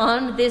here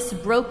on this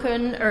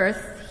broken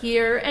earth,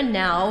 here and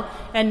now,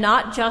 and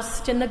not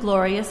just in the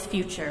glorious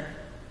future?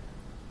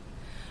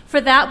 For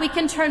that, we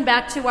can turn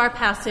back to our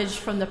passage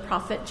from the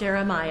prophet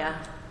Jeremiah,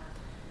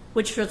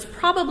 which was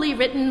probably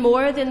written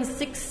more than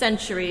 6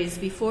 centuries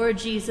before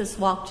Jesus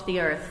walked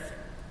the earth.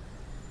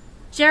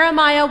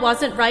 Jeremiah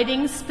wasn't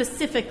writing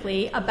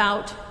specifically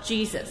about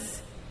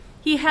Jesus.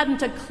 He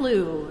hadn't a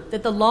clue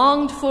that the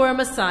longed-for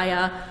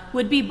Messiah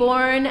would be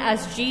born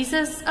as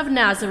Jesus of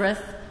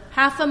Nazareth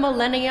 50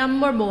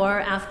 millennium or more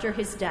after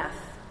his death.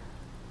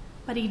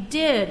 But he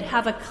did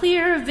have a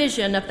clear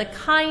vision of the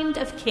kind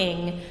of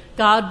king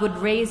God would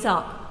raise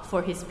up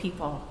for his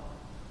people,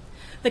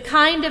 the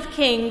kind of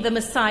king the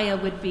Messiah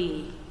would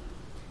be.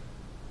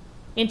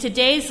 In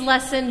today's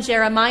lesson,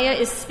 Jeremiah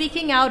is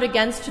speaking out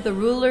against the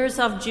rulers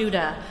of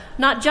Judah,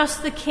 not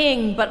just the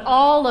king, but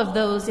all of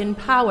those in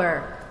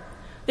power.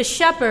 The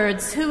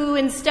shepherds who,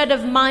 instead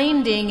of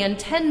minding and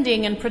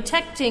tending and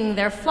protecting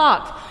their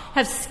flock,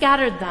 have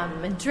scattered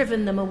them and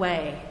driven them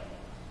away.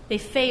 They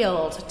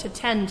failed to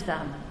tend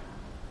them.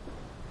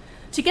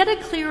 To get a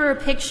clearer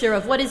picture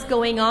of what is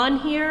going on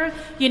here,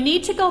 you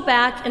need to go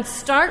back and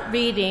start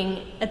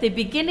reading at the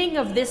beginning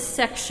of this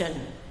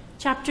section,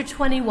 chapter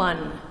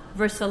 21,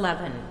 verse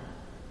 11.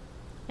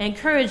 I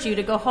encourage you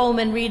to go home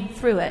and read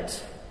through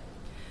it.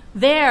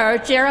 There,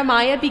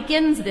 Jeremiah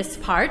begins this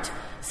part,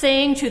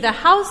 saying to the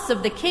house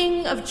of the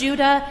king of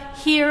Judah,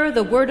 "Hear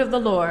the word of the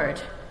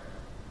Lord."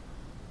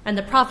 And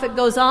the prophet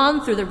goes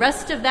on through the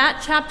rest of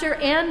that chapter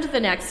and the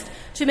next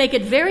to make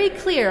it very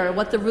clear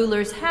what the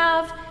rulers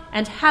have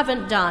and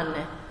haven't done,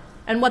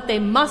 and what they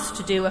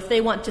must do if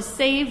they want to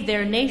save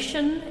their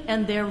nation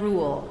and their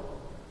rule.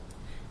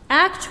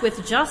 Act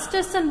with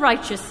justice and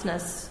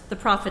righteousness, the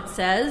prophet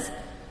says,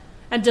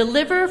 and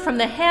deliver from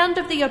the hand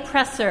of the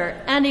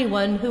oppressor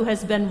anyone who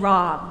has been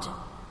robbed.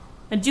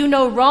 And do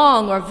no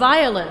wrong or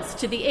violence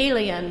to the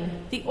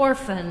alien, the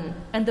orphan,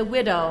 and the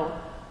widow,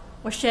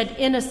 or shed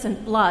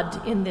innocent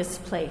blood in this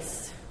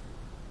place.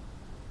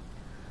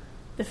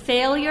 The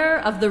failure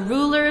of the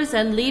rulers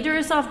and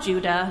leaders of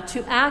Judah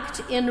to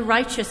act in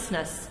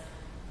righteousness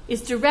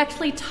is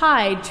directly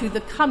tied to the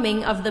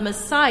coming of the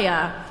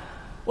Messiah,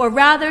 or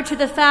rather to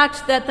the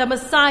fact that the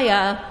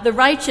Messiah, the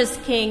righteous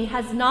King,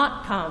 has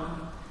not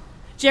come.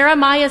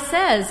 Jeremiah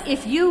says,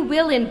 "If you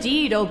will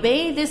indeed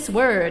obey this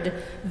word,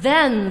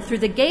 then through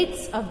the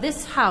gates of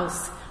this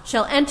house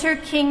shall enter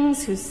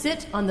kings who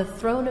sit on the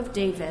throne of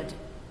David.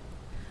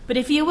 But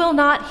if you will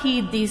not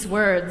heed these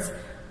words,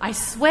 I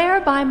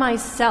swear by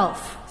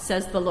myself,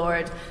 says the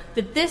Lord,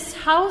 that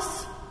this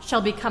house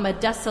shall become a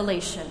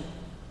desolation."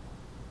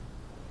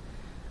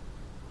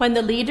 When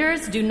the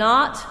leaders do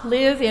not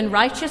live in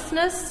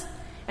righteousness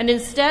and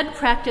instead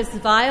practice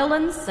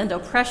violence and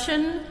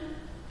oppression,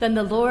 then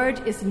the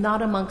Lord is not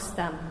amongst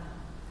them,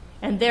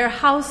 and their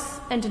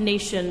house and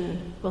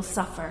nation will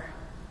suffer.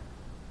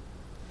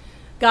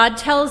 God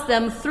tells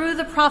them through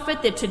the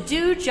prophet that to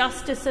do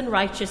justice and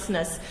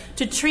righteousness,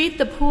 to treat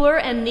the poor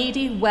and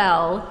needy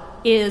well,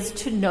 is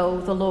to know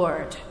the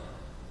Lord.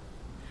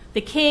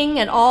 The king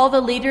and all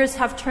the leaders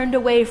have turned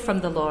away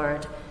from the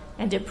Lord,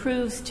 and it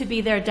proves to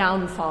be their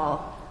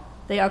downfall.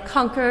 They are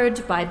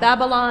conquered by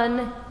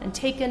Babylon and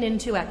taken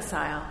into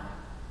exile.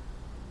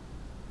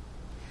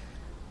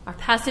 Our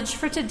passage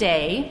for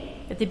today,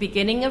 at the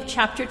beginning of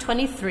chapter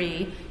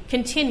 23,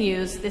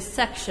 continues this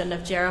section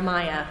of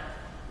Jeremiah.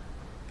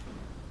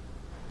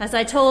 As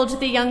I told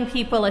the young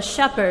people, a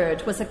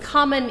shepherd was a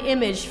common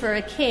image for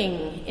a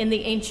king in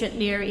the ancient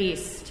Near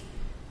East.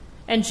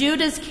 And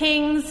Judah's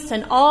kings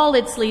and all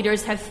its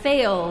leaders have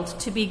failed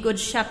to be good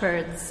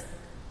shepherds.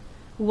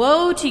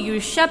 "Woe to you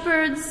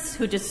shepherds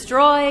who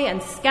destroy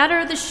and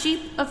scatter the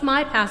sheep of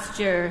my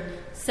pasture,"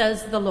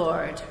 says the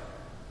Lord.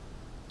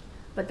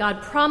 But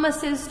God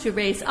promises to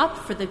raise up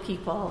for the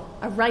people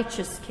a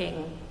righteous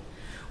king,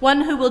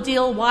 one who will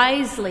deal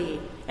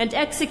wisely and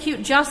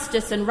execute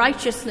justice and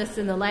righteousness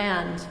in the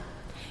land.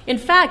 In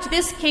fact,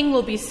 this king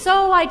will be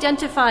so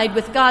identified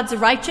with God's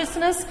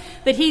righteousness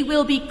that he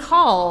will be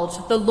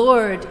called, "The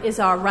Lord is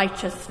our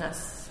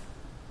righteousness."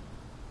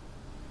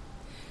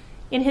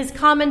 In his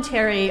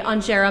commentary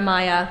on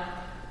Jeremiah,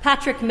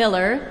 Patrick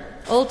Miller,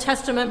 Old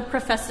Testament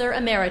professor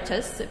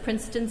emeritus at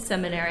Princeton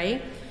Seminary,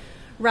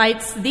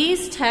 writes,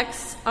 "These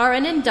texts are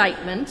an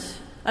indictment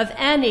of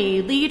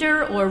any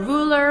leader or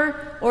ruler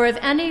or of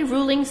any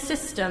ruling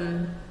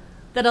system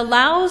that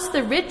allows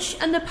the rich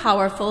and the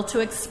powerful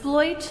to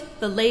exploit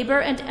the labor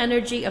and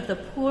energy of the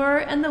poor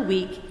and the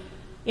weak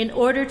in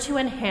order to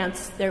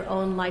enhance their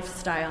own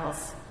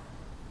lifestyles."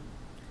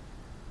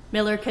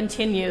 Miller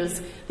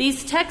continues,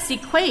 "These texts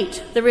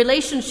equate the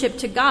relationship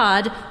to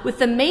God with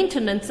the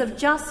maintenance of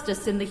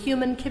justice in the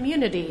human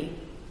community.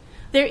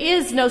 There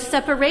is no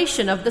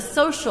separation of the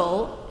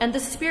social and the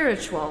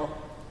spiritual.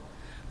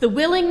 The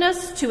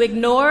willingness to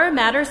ignore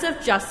matters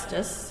of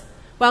justice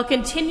while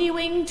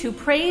continuing to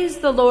praise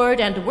the Lord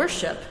and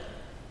worship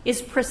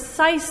is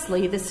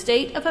precisely the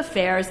state of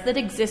affairs that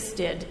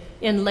existed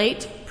in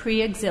late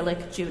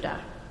pre-exilic Judah."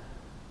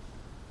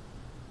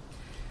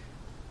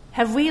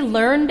 Have we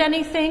learned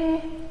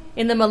anything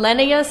in the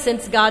millennia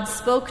since God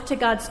spoke to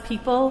God's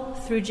people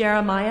through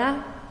Jeremiah?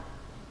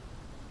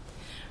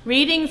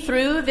 Reading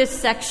through this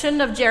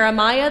section of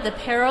Jeremiah, the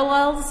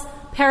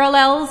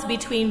parallels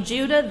between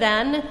Judah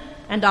then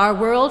and our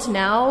world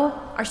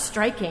now are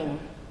striking.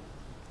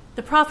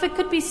 The prophet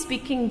could be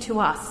speaking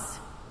to us.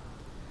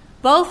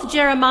 Both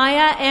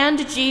Jeremiah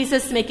and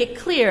Jesus make it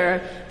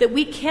clear that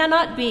we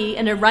cannot be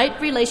in a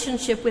right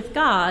relationship with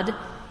God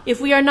if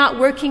we are not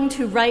working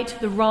to right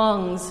the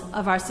wrongs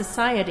of our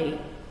society,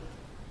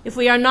 if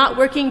we are not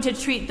working to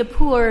treat the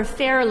poor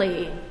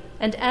fairly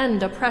and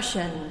end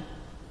oppression.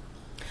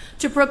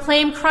 To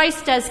proclaim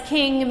Christ as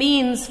King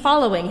means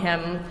following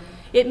him.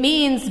 It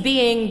means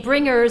being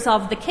bringers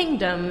of the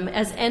kingdom,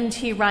 as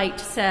N.T. Wright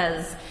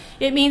says.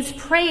 It means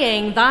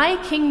praying, "Thy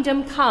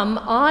kingdom come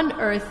on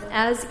earth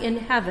as in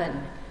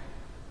heaven,"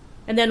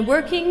 and then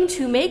working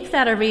to make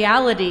that a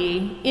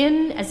reality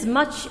in as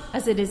much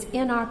as it is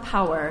in our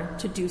power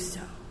to do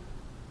so.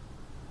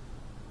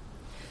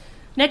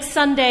 Next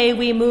Sunday,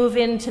 we move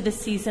into the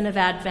season of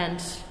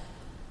Advent,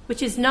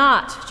 which is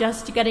not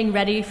just getting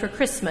ready for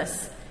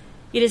Christmas.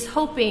 It is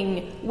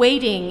hoping,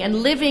 waiting,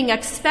 and living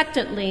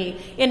expectantly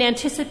in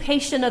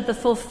anticipation of the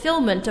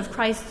fulfillment of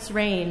Christ's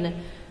reign,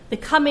 the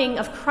coming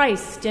of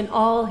Christ in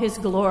all his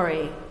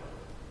glory.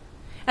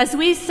 As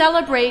we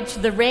celebrate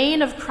the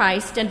reign of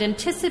Christ and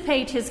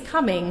anticipate his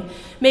coming,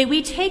 may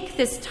we take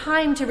this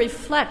time to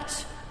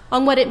reflect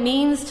on what it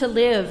means to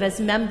live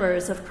as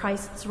members of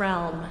Christ's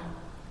realm.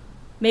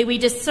 May we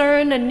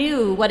discern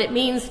anew what it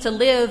means to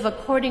live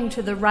according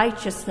to the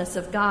righteousness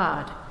of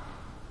God,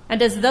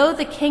 and as though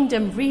the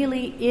kingdom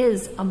really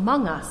is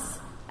among us,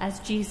 as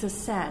Jesus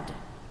said.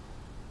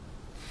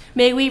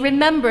 May we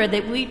remember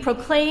that we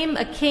proclaim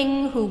a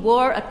king who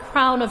wore a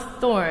crown of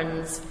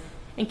thorns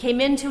and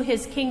came into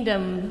his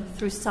kingdom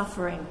through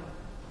suffering.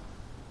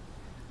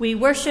 We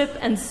worship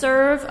and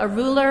serve a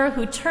ruler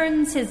who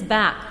turns his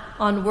back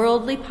on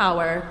worldly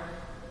power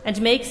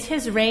and makes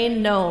his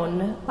reign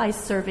known by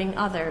serving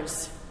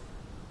others.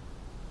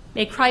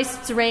 May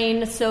Christ's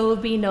reign so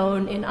be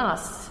known in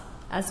us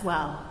as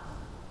well.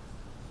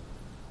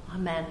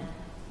 Amen.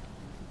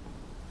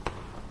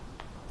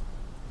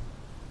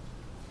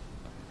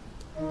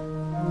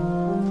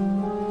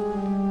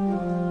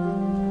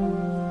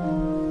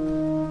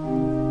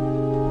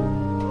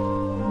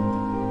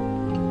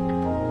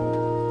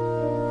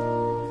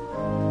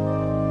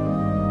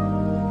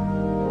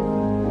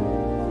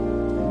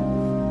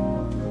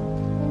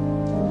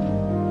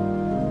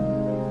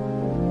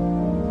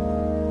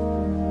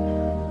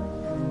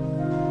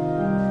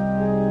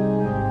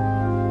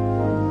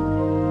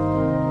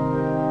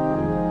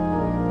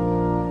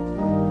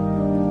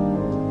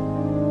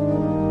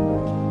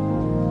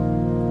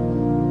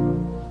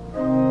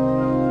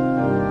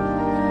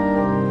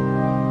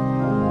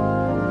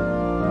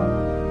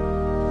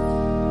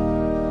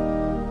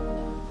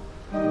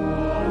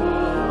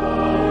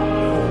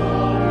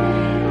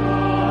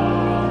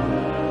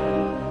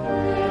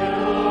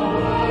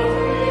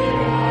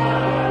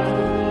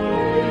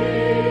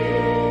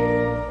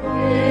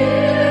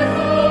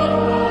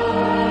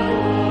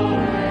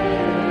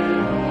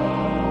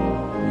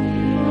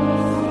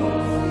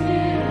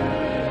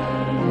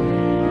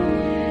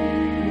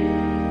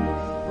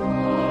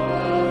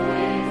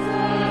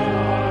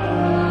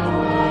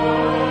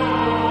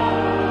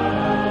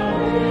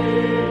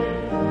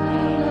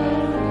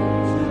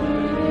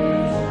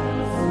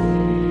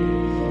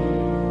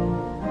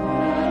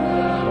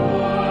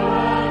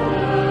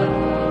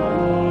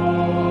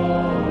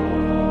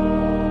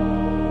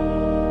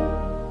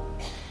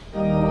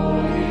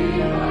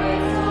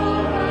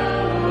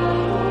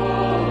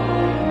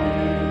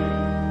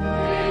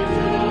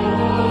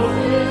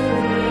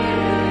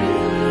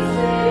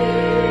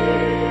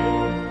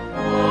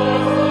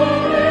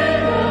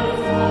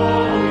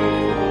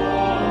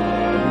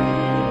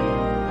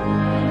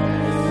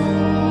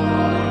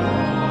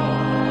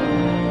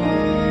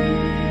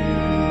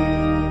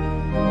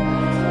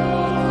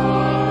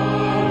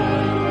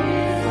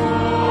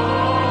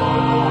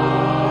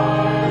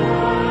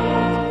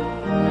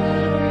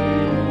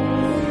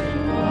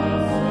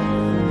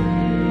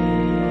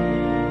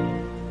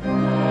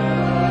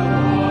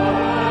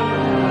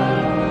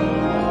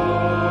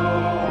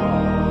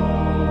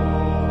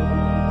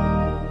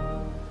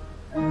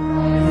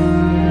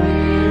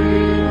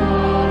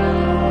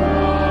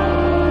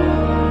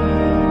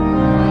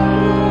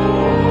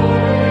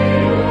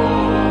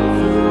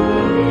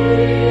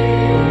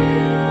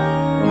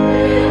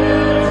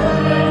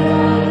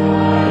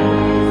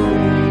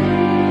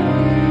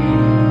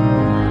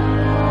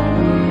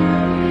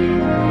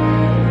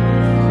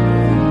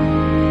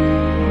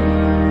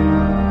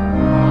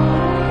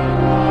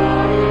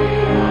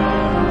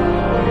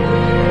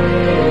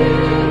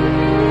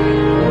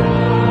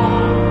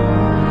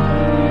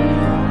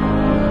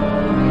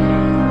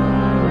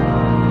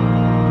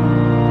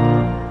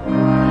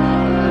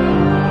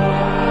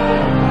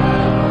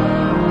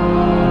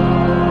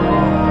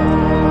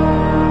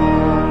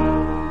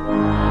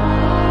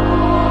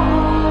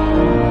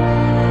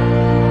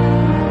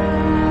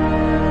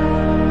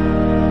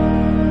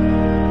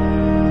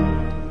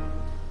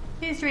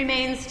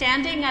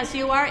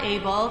 are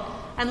able,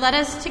 and let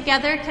us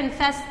together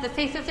confess the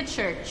faith of the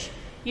Church,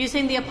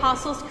 using the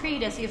Apostles'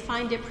 Creed as you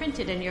find it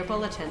printed in your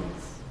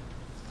bulletins.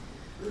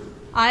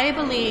 I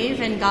believe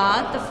in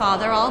God, the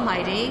Father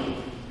Almighty,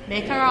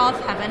 maker of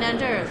heaven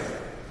and earth,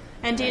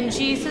 and in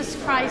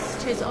Jesus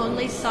Christ, his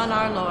only Son,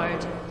 our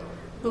Lord,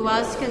 who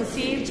was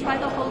conceived by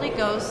the Holy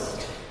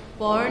Ghost,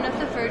 born of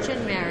the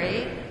Virgin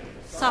Mary,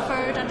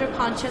 suffered under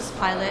Pontius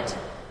Pilate,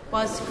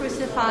 was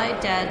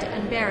crucified, dead,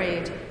 and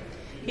buried.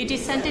 He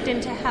descended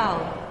into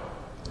hell.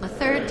 The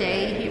third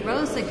day he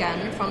rose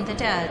again from the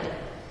dead.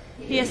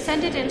 He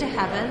ascended into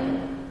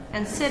heaven,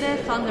 and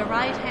sitteth on the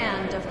right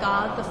hand of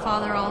God the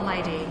Father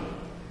Almighty.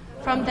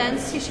 From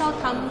thence he shall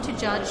come to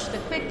judge the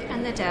quick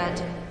and the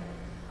dead.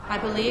 I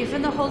believe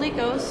in the Holy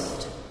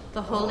Ghost,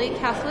 the holy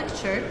Catholic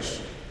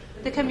Church,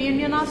 the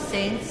communion of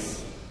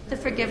saints, the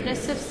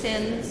forgiveness of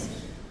sins,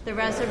 the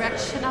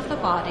resurrection of the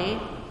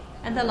body,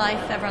 and the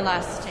life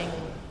everlasting.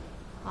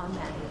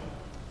 Amen.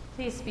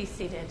 Please be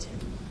seated.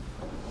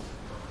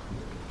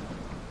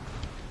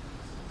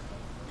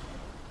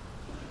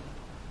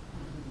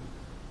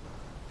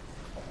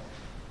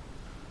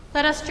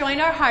 Let us join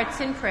our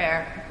hearts in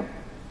prayer.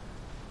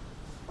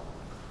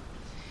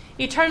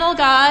 Eternal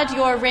God,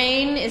 your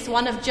reign is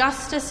one of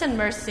justice and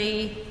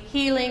mercy,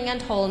 healing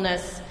and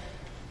wholeness.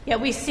 Yet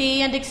we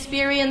see and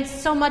experience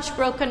so much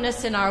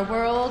brokenness in our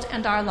world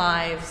and our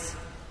lives.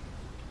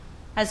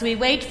 As we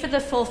wait for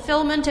the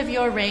fulfillment of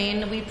your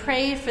reign, we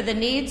pray for the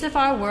needs of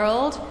our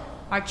world,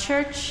 our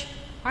church,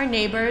 our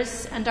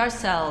neighbors, and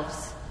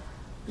ourselves.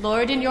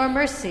 Lord, in your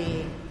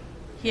mercy,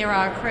 hear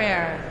our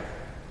prayer.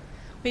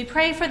 We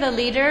pray for the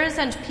leaders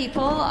and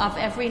people of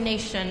every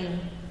nation.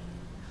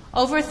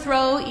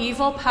 Overthrow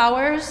evil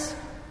powers,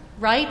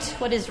 right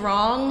what is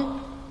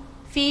wrong,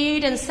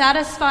 feed and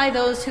satisfy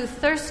those who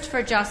thirst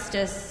for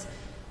justice,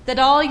 that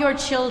all your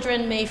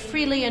children may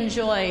freely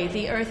enjoy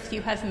the earth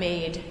you have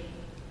made.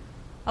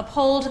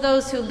 Uphold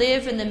those who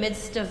live in the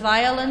midst of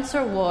violence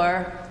or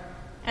war,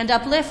 and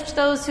uplift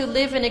those who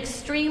live in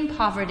extreme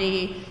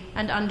poverty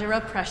and under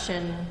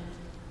oppression.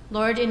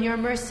 Lord, in your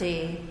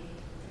mercy,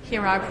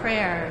 hear our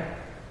prayer.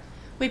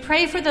 We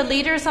pray for the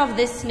leaders of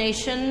this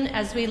nation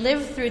as we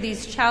live through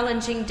these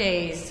challenging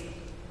days.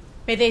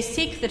 May they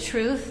seek the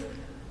truth,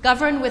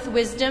 govern with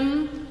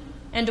wisdom,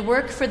 and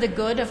work for the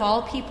good of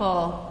all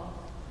people.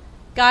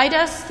 Guide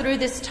us through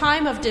this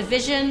time of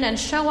division and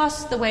show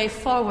us the way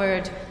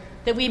forward,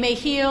 that we may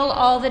heal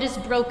all that is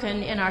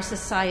broken in our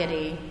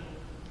society.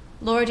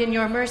 Lord, in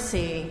your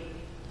mercy,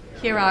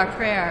 hear our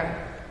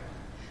prayer.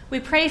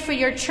 We pray for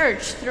your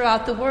church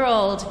throughout the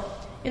world.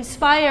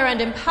 Inspire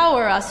and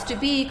empower us to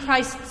be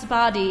Christ's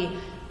body,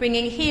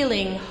 bringing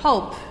healing,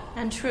 hope,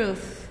 and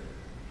truth.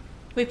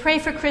 We pray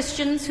for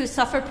Christians who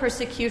suffer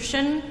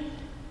persecution,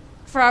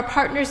 for our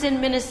partners in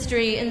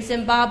ministry in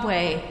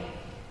Zimbabwe,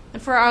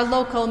 and for our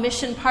local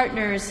mission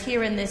partners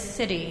here in this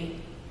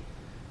city.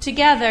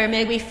 Together,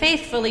 may we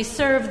faithfully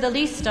serve the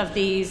least of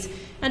these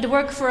and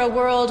work for a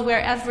world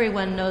where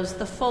everyone knows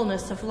the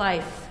fullness of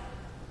life.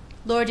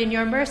 Lord, in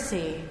your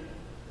mercy,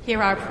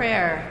 hear our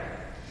prayer.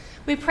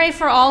 We pray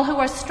for all who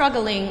are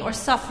struggling or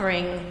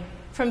suffering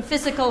from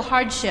physical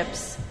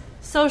hardships,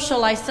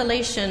 social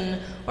isolation,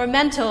 or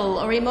mental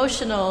or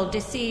emotional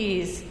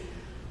disease.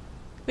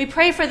 We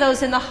pray for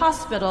those in the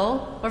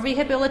hospital or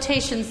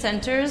rehabilitation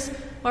centers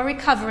or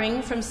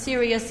recovering from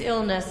serious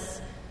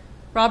illness.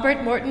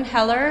 Robert Morton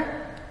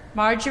Heller,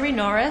 Marjorie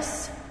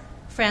Norris,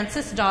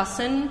 Francis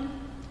Dawson,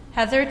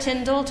 Heather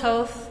Tyndall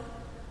Toth,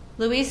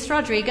 Luis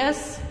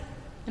Rodriguez,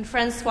 and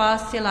Francois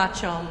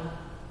Silachom.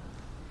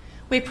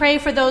 We pray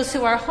for those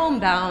who are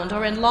homebound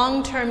or in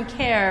long-term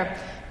care,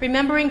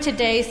 remembering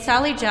today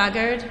Sally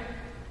Jaggard,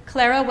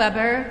 Clara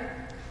Weber,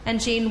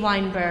 and Jean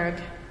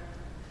Weinberg.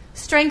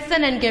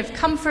 Strengthen and give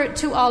comfort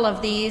to all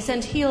of these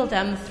and heal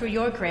them through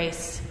your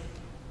grace.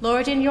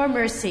 Lord, in your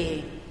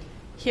mercy,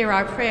 hear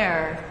our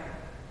prayer.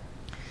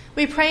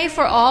 We pray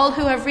for all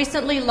who have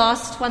recently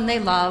lost one they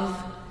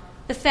love,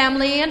 the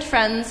family and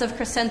friends of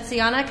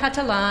Crescenciana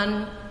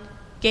Catalan,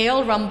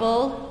 Gail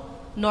Rumble,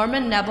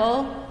 Norman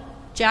Nebel,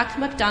 Jack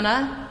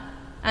McDonough,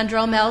 and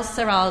Romel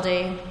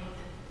Seraldi.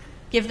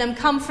 Give them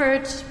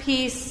comfort,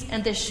 peace,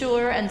 and the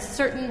sure and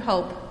certain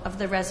hope of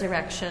the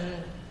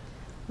resurrection.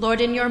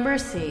 Lord, in your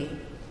mercy,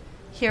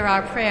 hear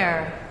our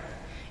prayer.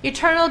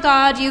 Eternal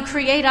God, you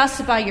create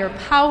us by your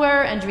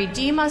power and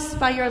redeem us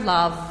by your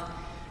love.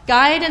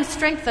 Guide and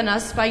strengthen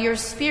us by your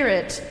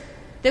Spirit,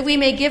 that we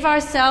may give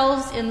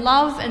ourselves in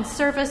love and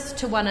service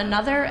to one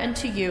another and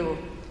to you.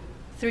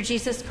 Through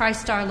Jesus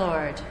Christ our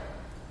Lord.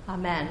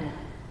 Amen.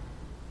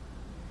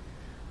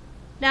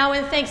 Now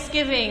in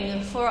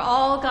thanksgiving for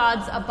all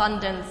God's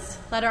abundance,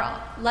 let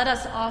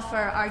us offer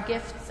our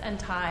gifts and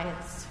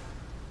tithes.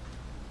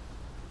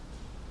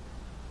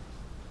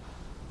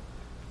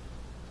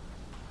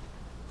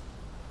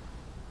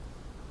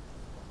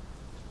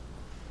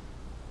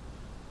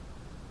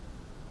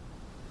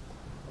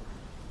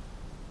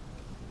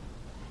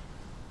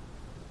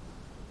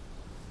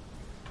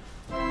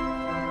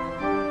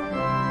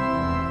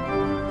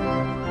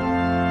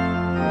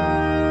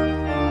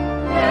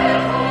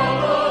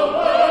 Therefore,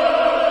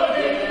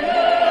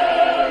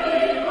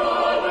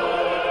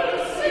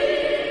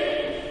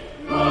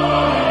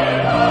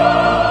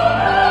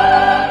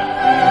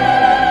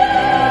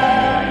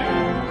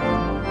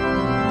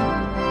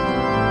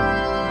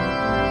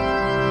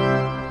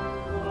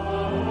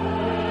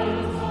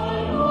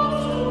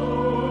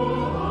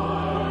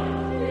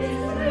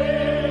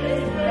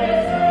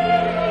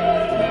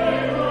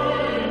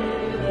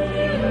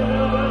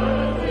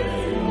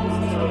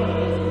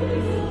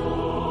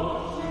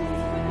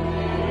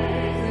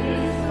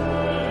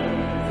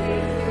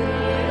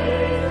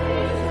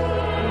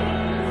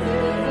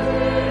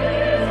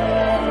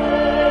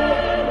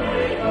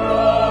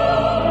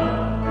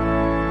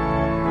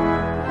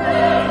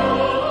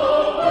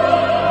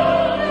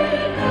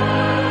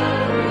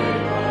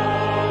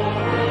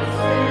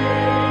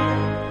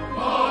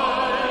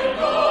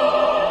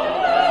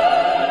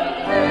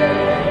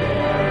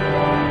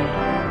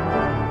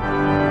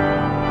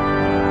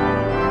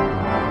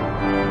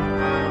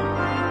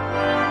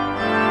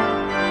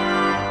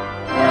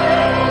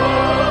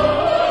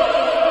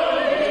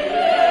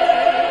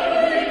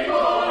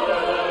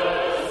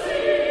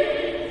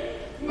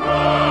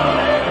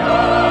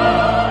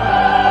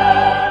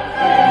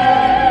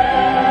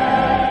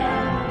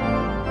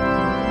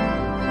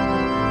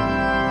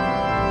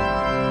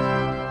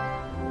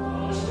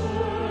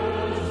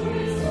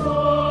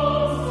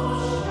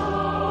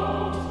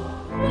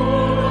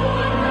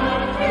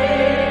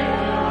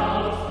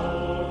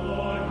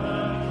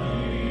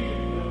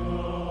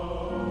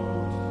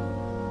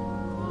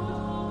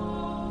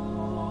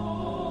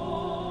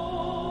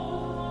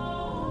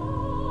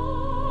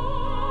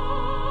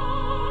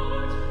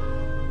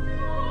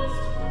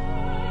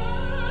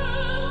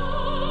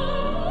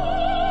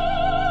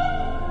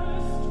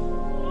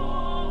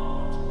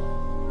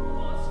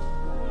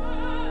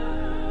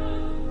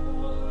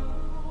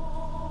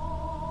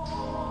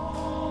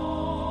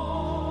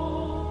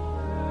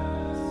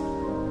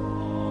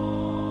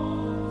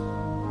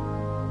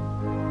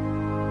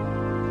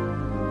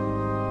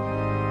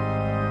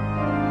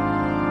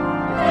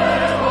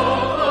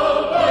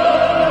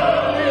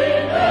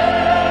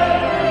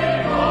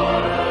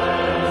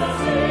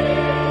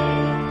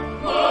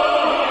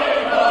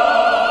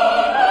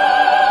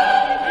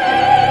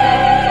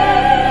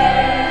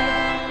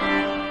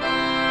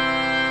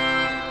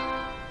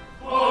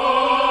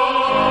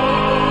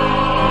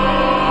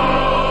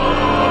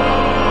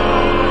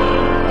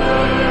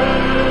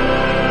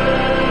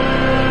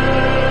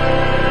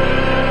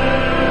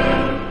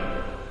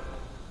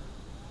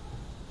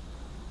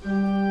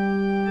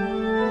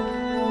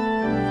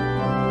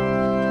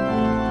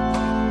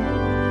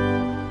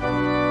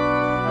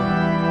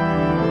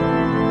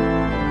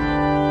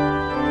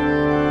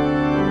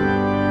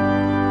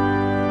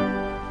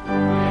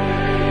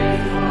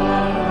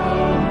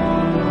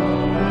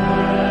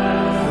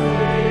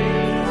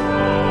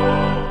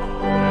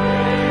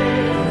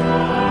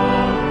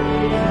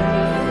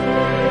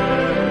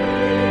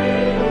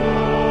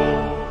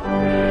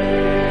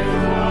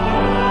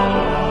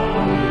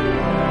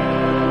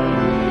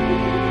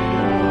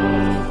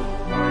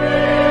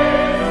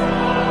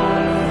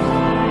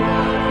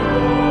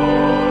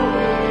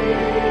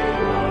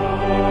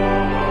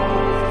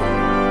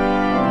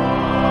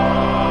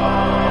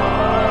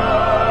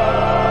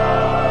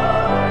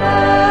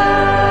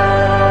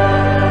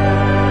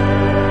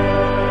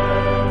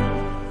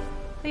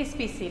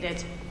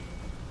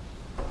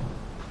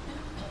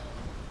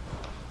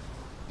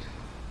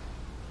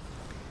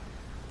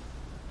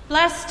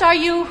 Blessed are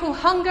you who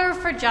hunger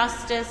for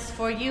justice,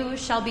 for you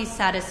shall be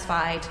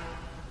satisfied.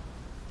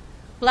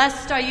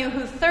 Blessed are you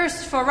who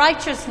thirst for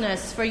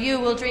righteousness, for you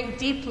will drink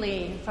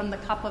deeply from the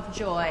cup of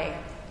joy.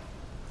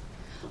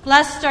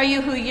 Blessed are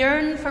you who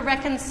yearn for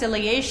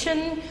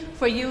reconciliation,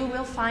 for you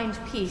will find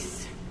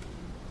peace.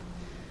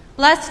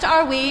 Blessed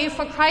are we,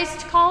 for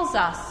Christ calls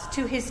us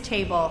to his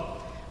table,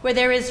 where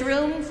there is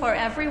room for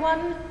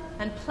everyone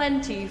and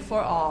plenty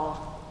for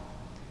all.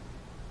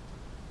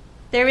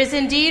 There is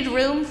indeed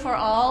room for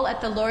all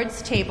at the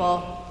Lord's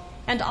table,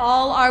 and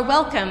all are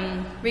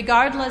welcome,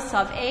 regardless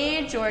of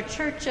age or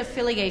church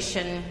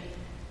affiliation.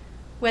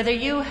 Whether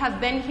you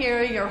have been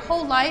here your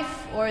whole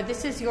life or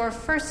this is your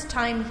first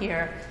time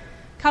here,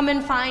 come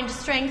and find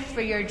strength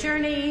for your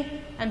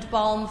journey and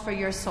balm for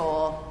your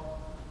soul.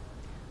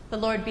 The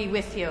Lord be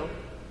with you.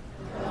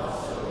 And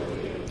also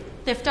with you.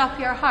 Lift up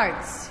your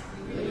hearts.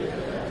 We lift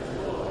them to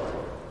the Lord.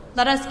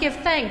 Let us give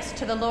thanks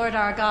to the Lord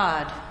our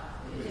God.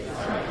 It is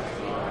right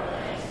to give our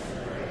thanks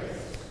and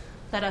praise.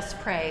 Let us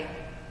pray.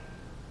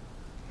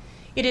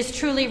 It is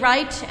truly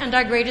right and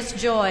our greatest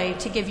joy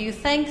to give you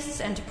thanks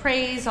and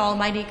praise,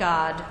 Almighty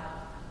God.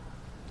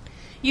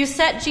 You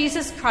set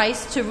Jesus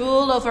Christ to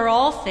rule over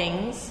all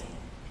things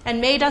and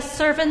made us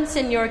servants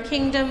in your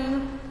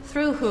kingdom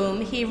through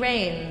whom he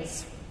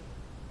reigns.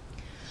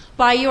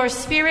 By your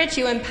Spirit,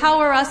 you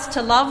empower us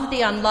to love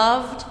the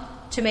unloved,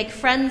 to make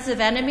friends of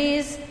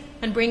enemies,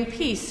 and bring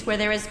peace where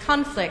there is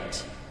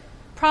conflict,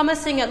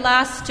 promising at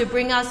last to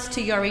bring us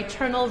to your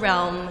eternal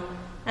realm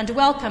and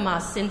welcome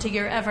us into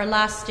your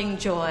everlasting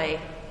joy.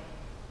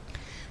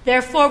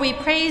 Therefore, we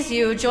praise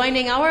you,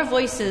 joining our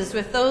voices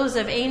with those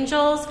of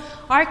angels,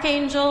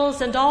 archangels,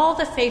 and all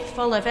the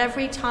faithful of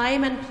every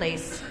time and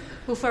place,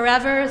 who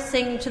forever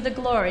sing to the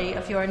glory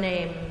of your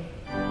name.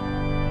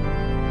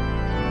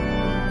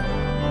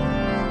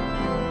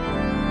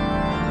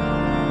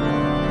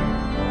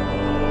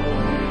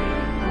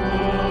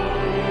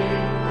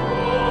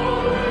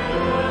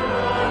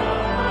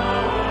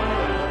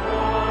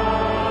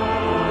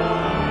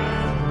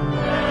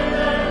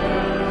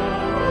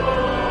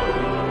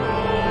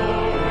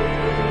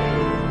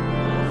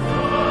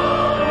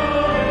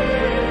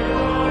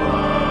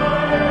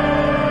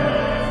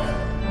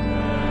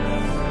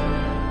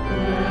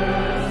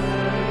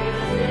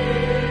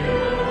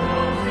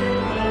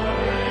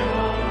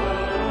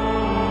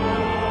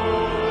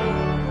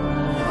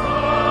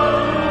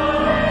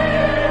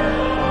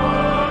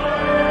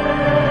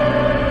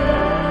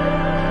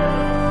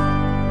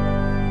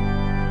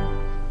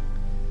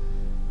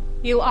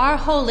 You are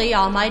holy,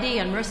 almighty,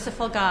 and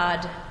merciful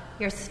God.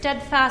 Your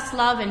steadfast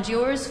love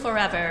endures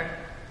forever.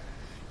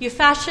 You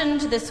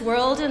fashioned this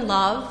world in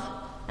love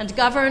and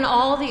govern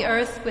all the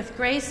earth with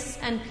grace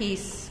and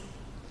peace.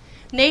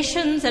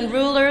 Nations and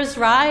rulers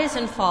rise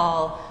and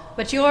fall,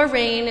 but your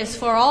reign is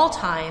for all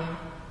time,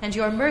 and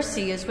your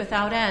mercy is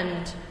without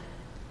end.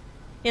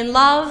 In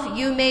love,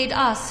 you made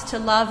us to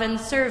love and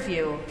serve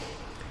you.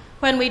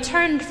 When we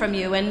turned from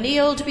you and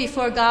kneeled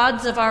before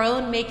gods of our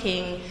own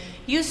making,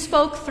 you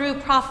spoke through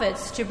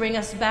prophets to bring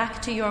us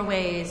back to your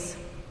ways.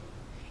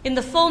 In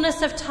the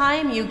fullness of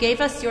time, you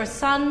gave us your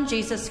Son,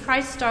 Jesus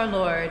Christ our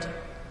Lord.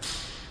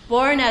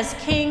 Born as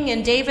king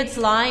in David's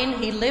line,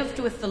 he lived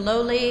with the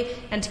lowly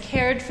and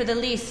cared for the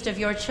least of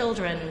your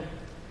children.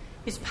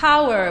 His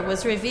power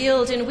was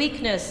revealed in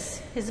weakness,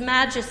 his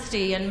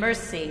majesty in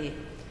mercy.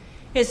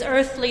 His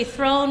earthly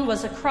throne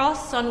was a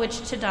cross on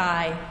which to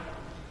die.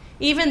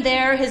 Even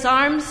there, his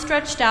arms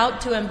stretched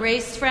out to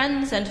embrace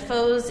friends and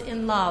foes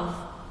in love.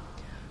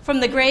 From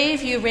the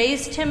grave, you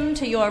raised him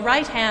to your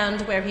right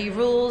hand, where he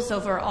rules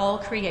over all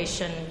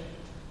creation.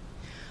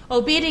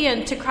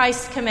 Obedient to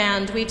Christ's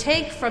command, we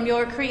take from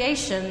your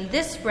creation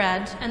this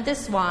bread and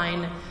this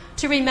wine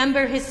to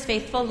remember his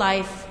faithful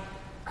life,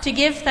 to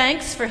give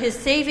thanks for his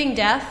saving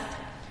death,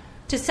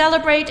 to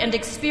celebrate and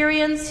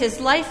experience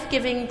his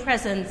life-giving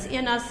presence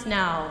in us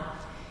now,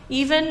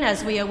 even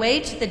as we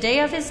await the day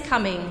of his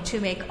coming to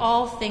make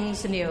all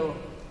things new.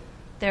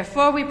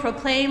 Therefore, we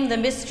proclaim the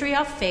mystery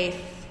of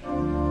faith.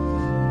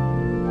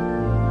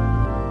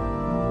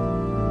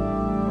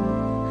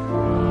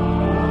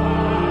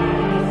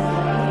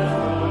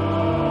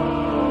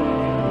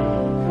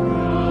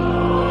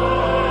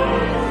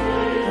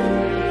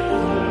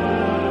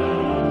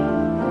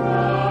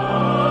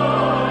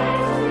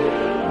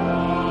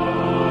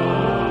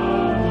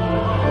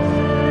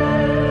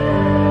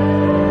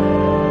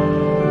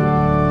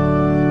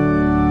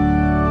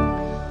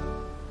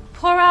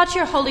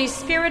 Your Holy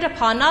Spirit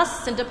upon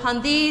us and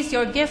upon these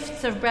your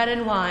gifts of bread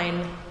and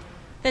wine,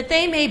 that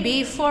they may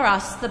be for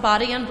us the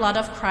body and blood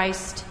of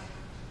Christ.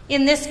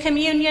 In this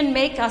communion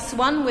make us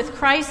one with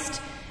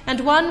Christ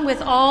and one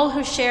with all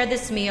who share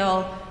this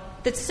meal,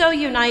 that so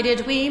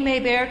united we may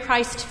bear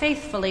Christ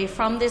faithfully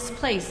from this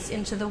place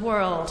into the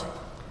world.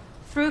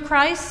 Through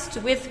Christ,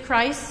 with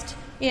Christ,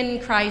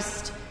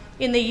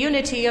 in the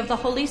unity of the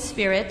Holy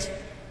Spirit,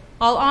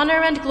 all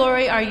honor and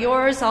glory are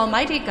yours,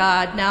 Almighty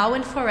God, now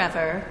and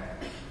forever.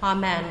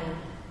 Amen.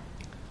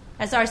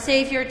 As our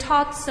Savior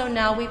taught, so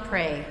now we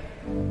pray.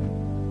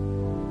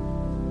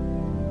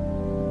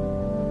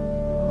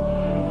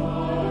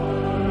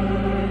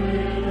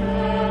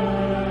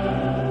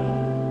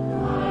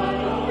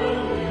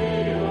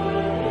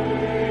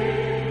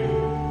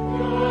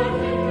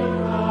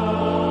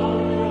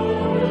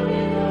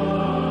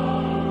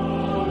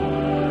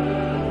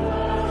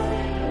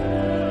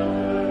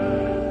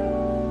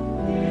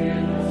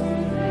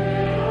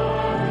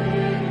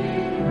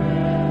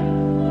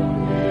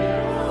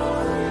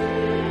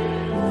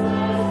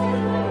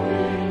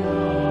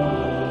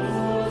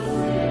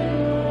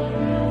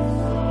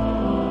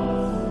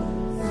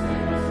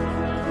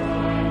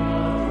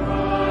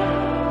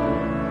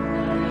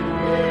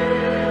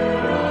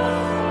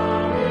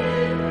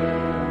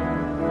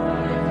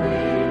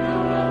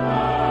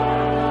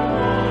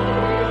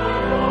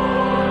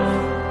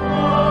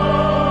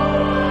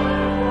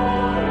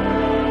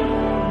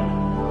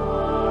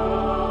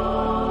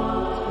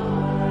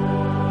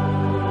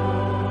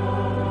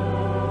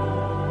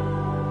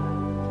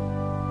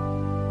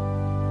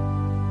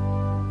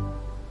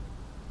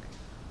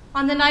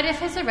 On the night of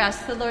his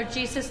arrest, the Lord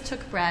Jesus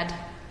took bread.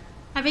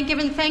 Having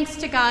given thanks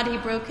to God, he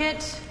broke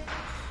it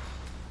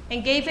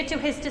and gave it to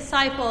his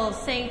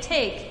disciples, saying,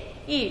 "Take,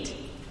 eat.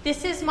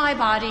 This is my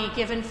body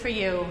given for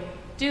you.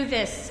 Do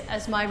this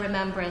as my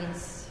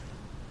remembrance."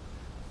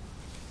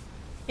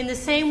 In the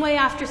same way,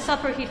 after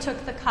supper, he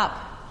took the cup,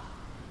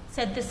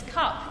 said, "This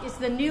cup is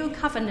the new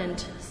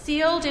covenant,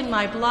 sealed in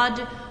my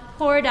blood,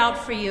 poured out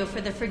for you for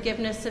the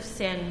forgiveness of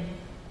sin.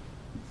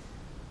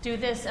 Do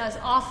this as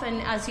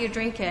often as you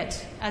drink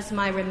it as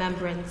my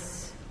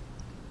remembrance."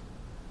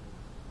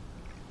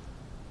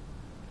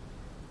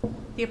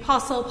 The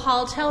Apostle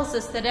Paul tells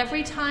us that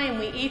every time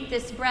we eat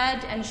this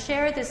bread and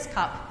share this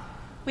cup,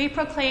 we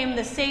proclaim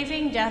the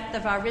saving death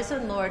of our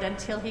risen Lord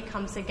until he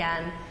comes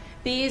again.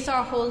 These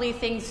are holy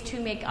things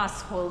to make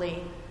us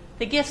holy,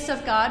 the gifts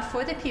of God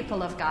for the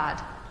people of God.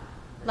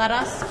 Let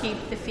us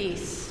keep the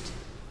feast.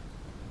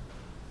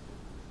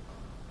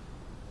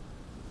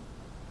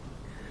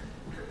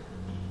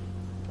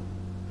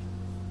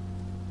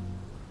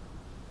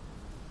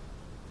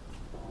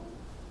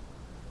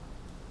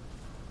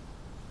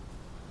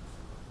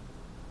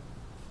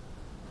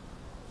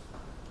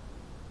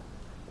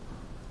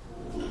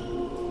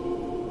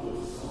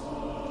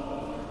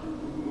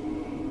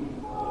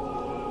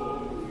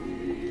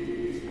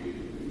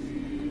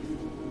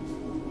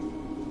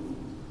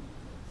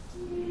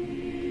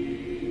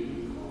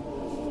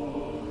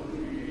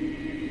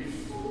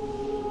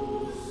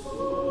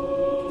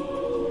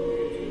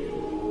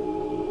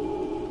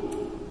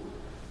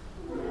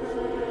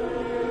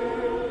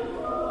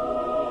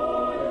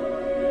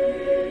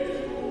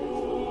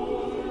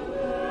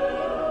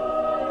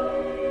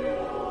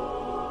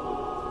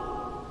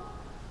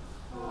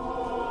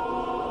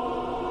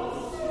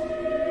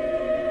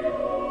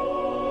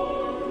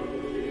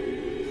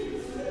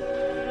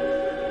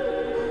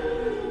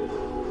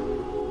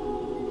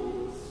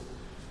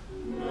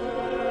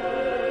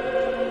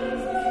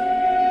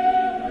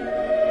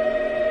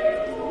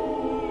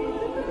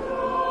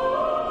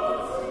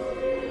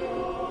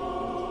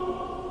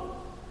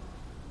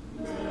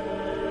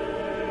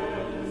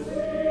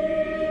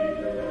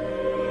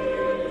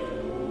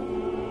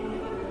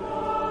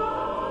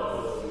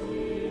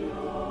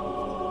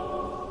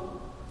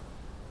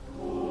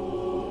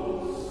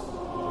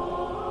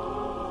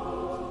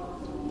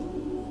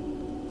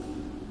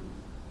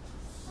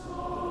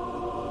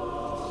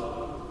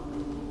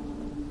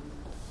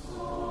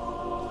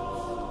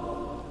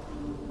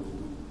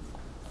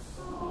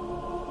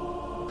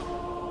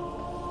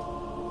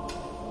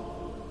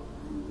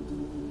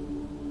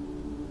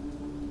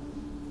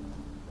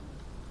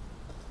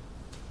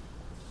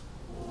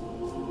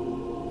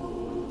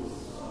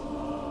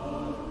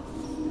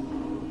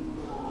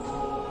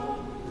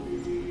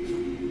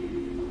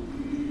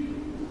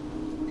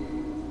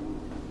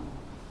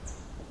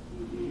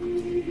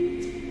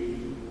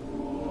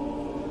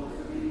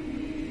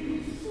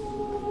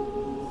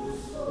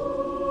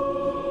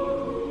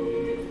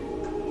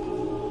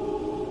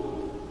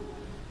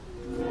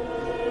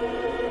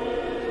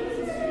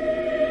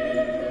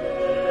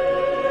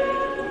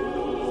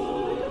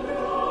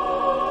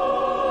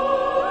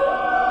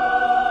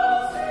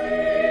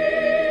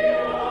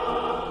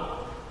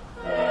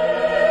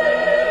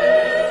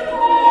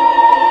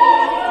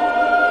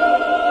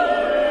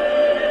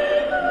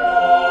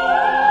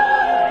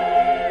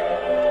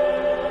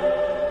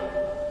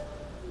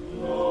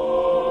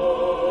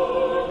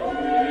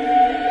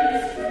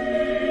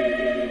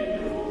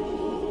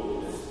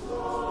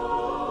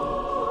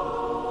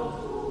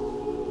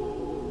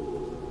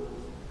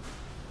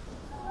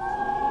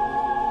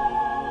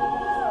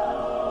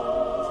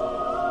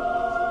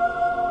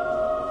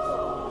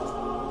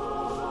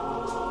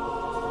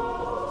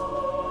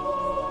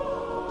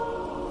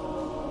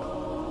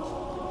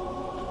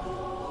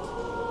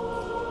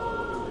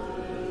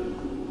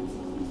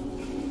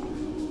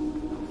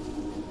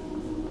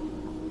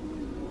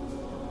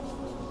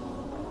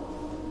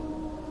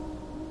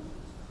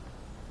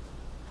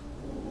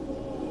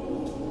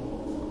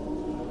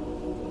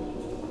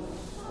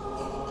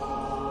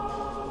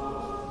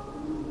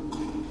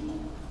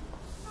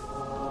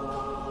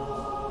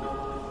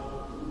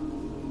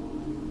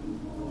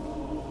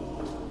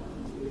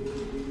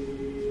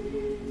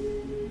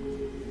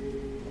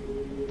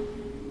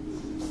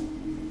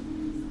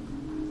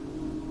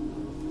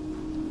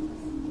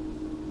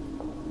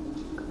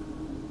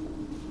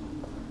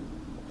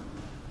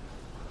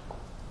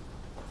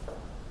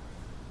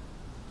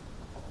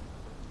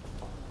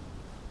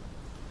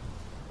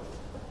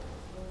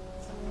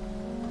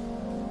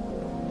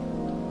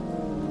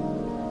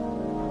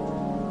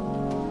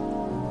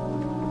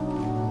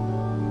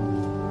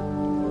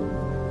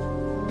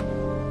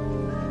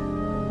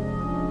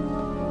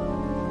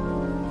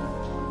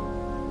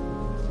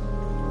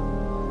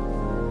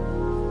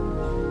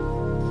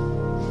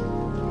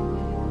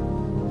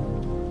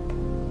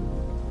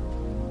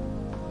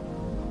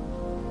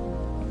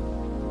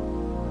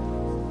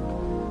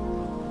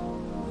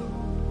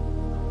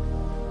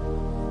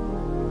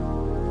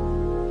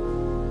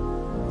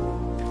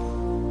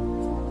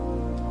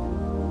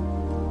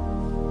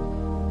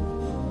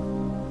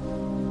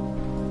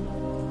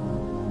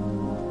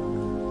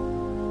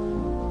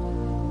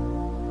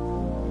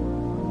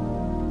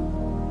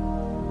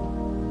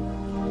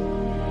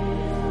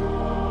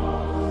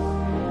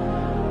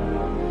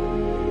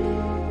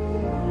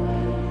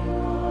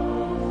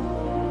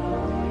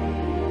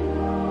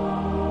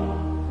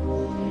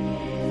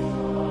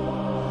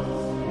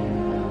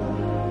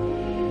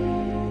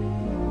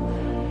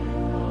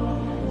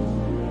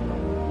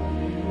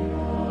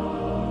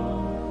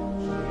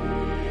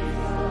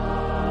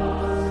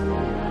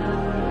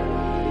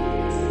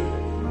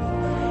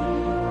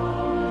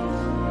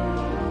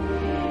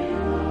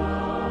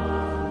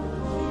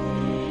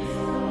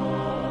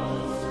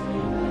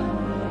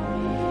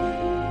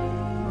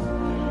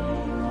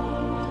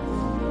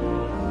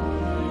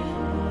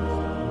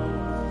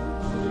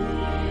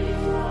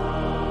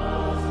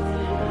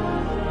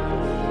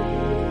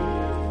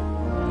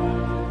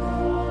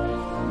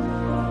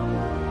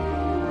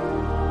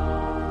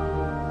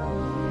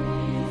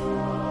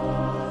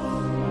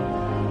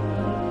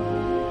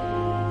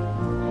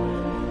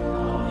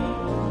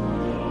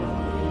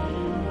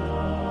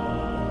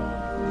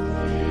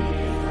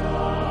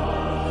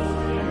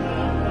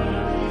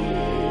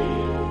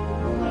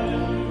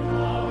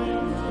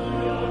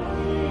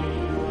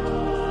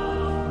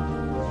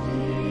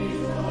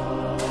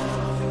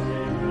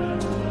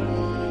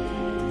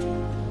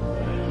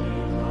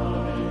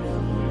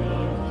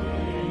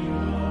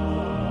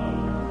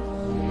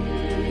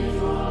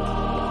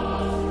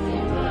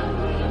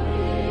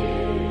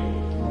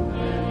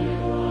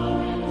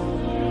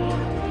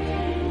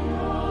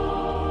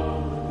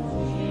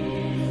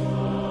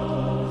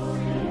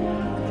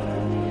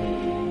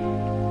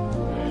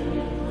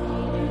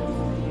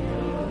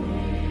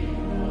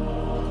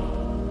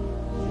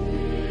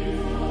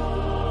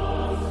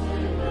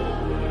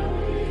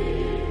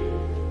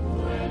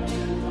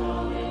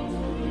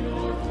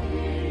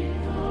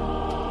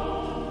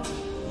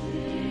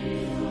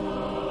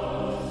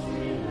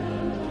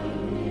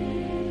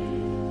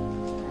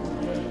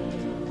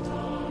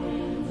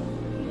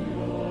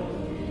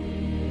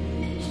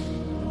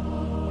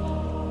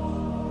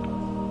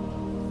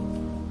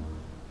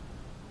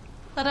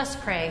 Let us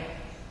pray.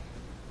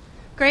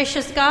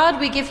 Gracious God,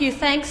 we give you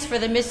thanks for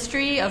the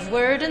mystery of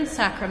word and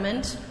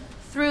sacrament,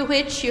 through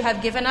which you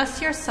have given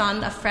us your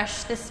Son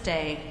afresh this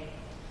day.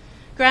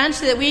 Grant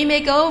that we may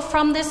go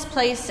from this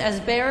place as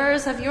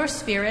bearers of your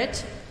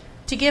Spirit,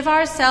 to give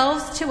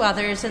ourselves to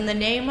others in the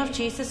name of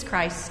Jesus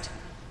Christ.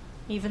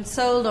 Even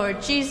so,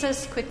 Lord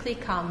Jesus, quickly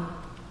come.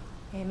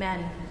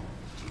 Amen.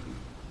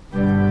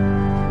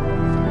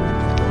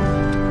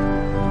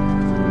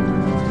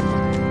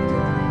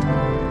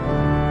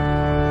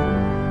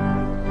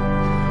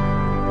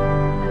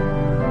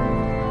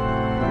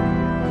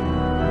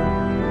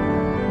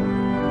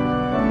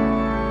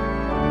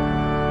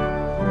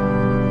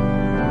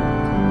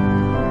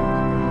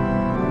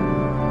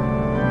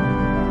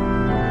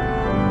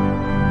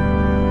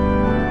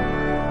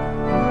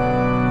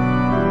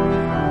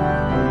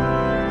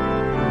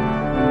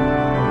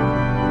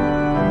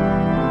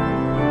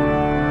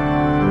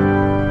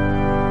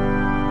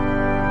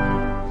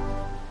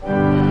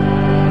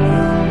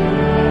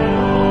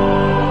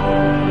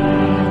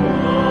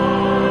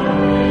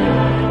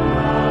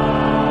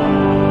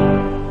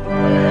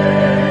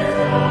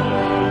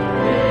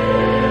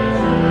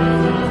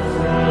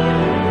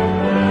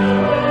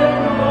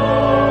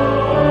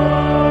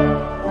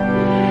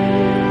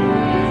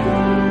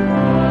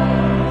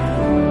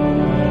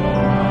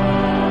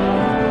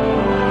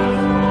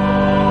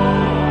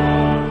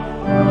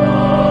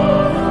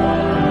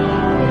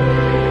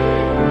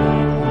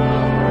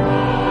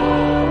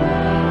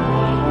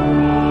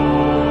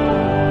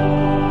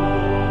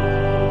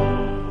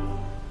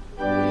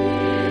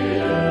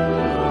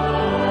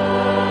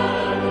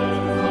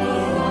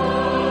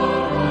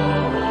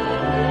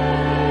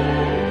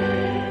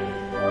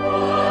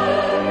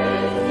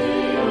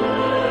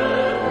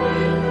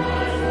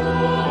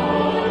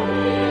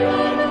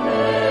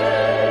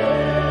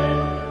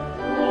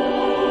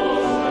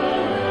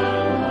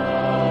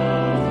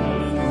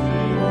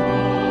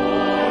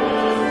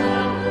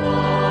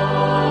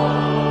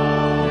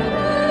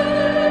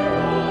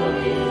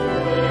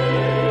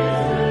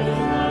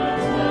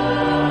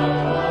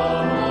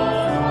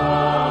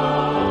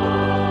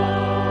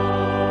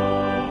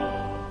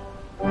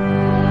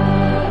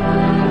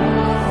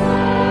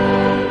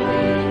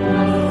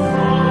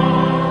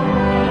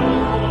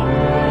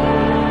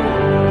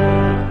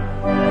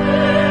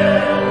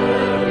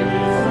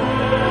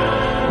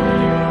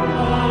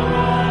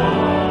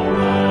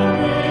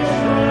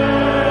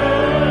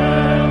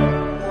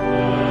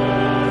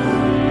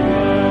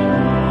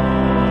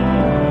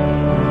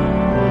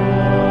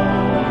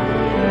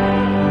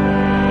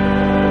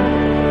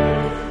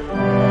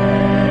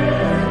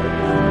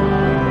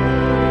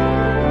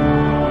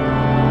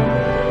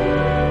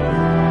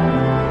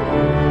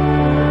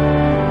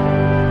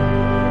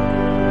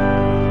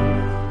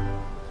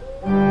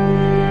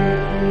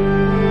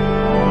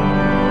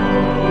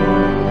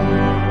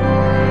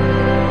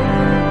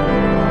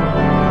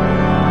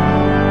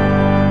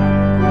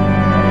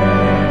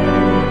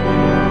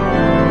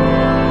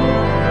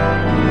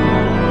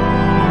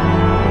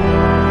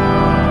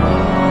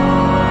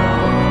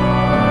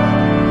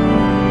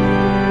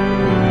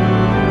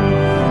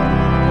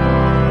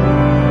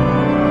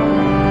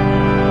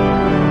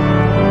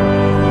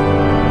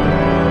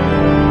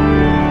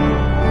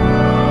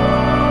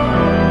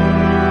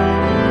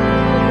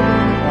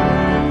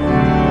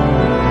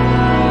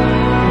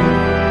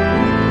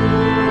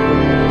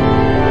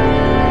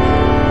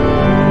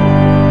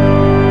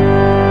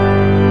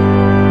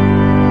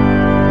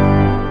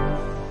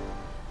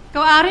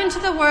 Into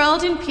the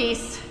world in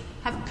peace,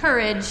 have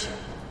courage,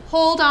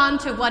 hold on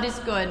to what is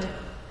good.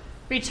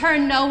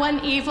 Return no one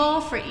evil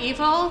for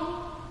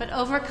evil, but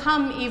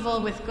overcome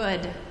evil with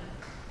good.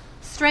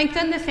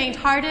 Strengthen the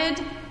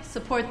faint-hearted,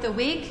 support the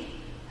weak,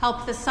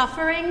 help the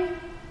suffering,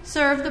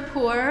 serve the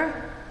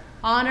poor,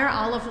 honor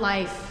all of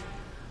life.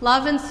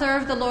 Love and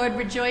serve the Lord,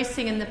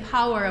 rejoicing in the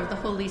power of the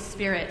Holy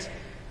Spirit.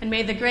 And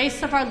may the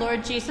grace of our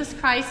Lord Jesus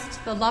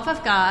Christ, the love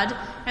of God,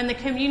 and the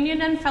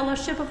communion and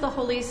fellowship of the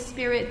Holy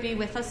Spirit be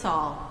with us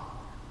all.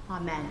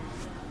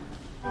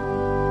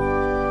 Amen.